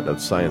hammering heart of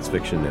science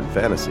fiction and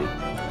fantasy,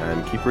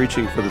 and keep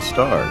reaching for the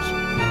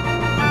stars.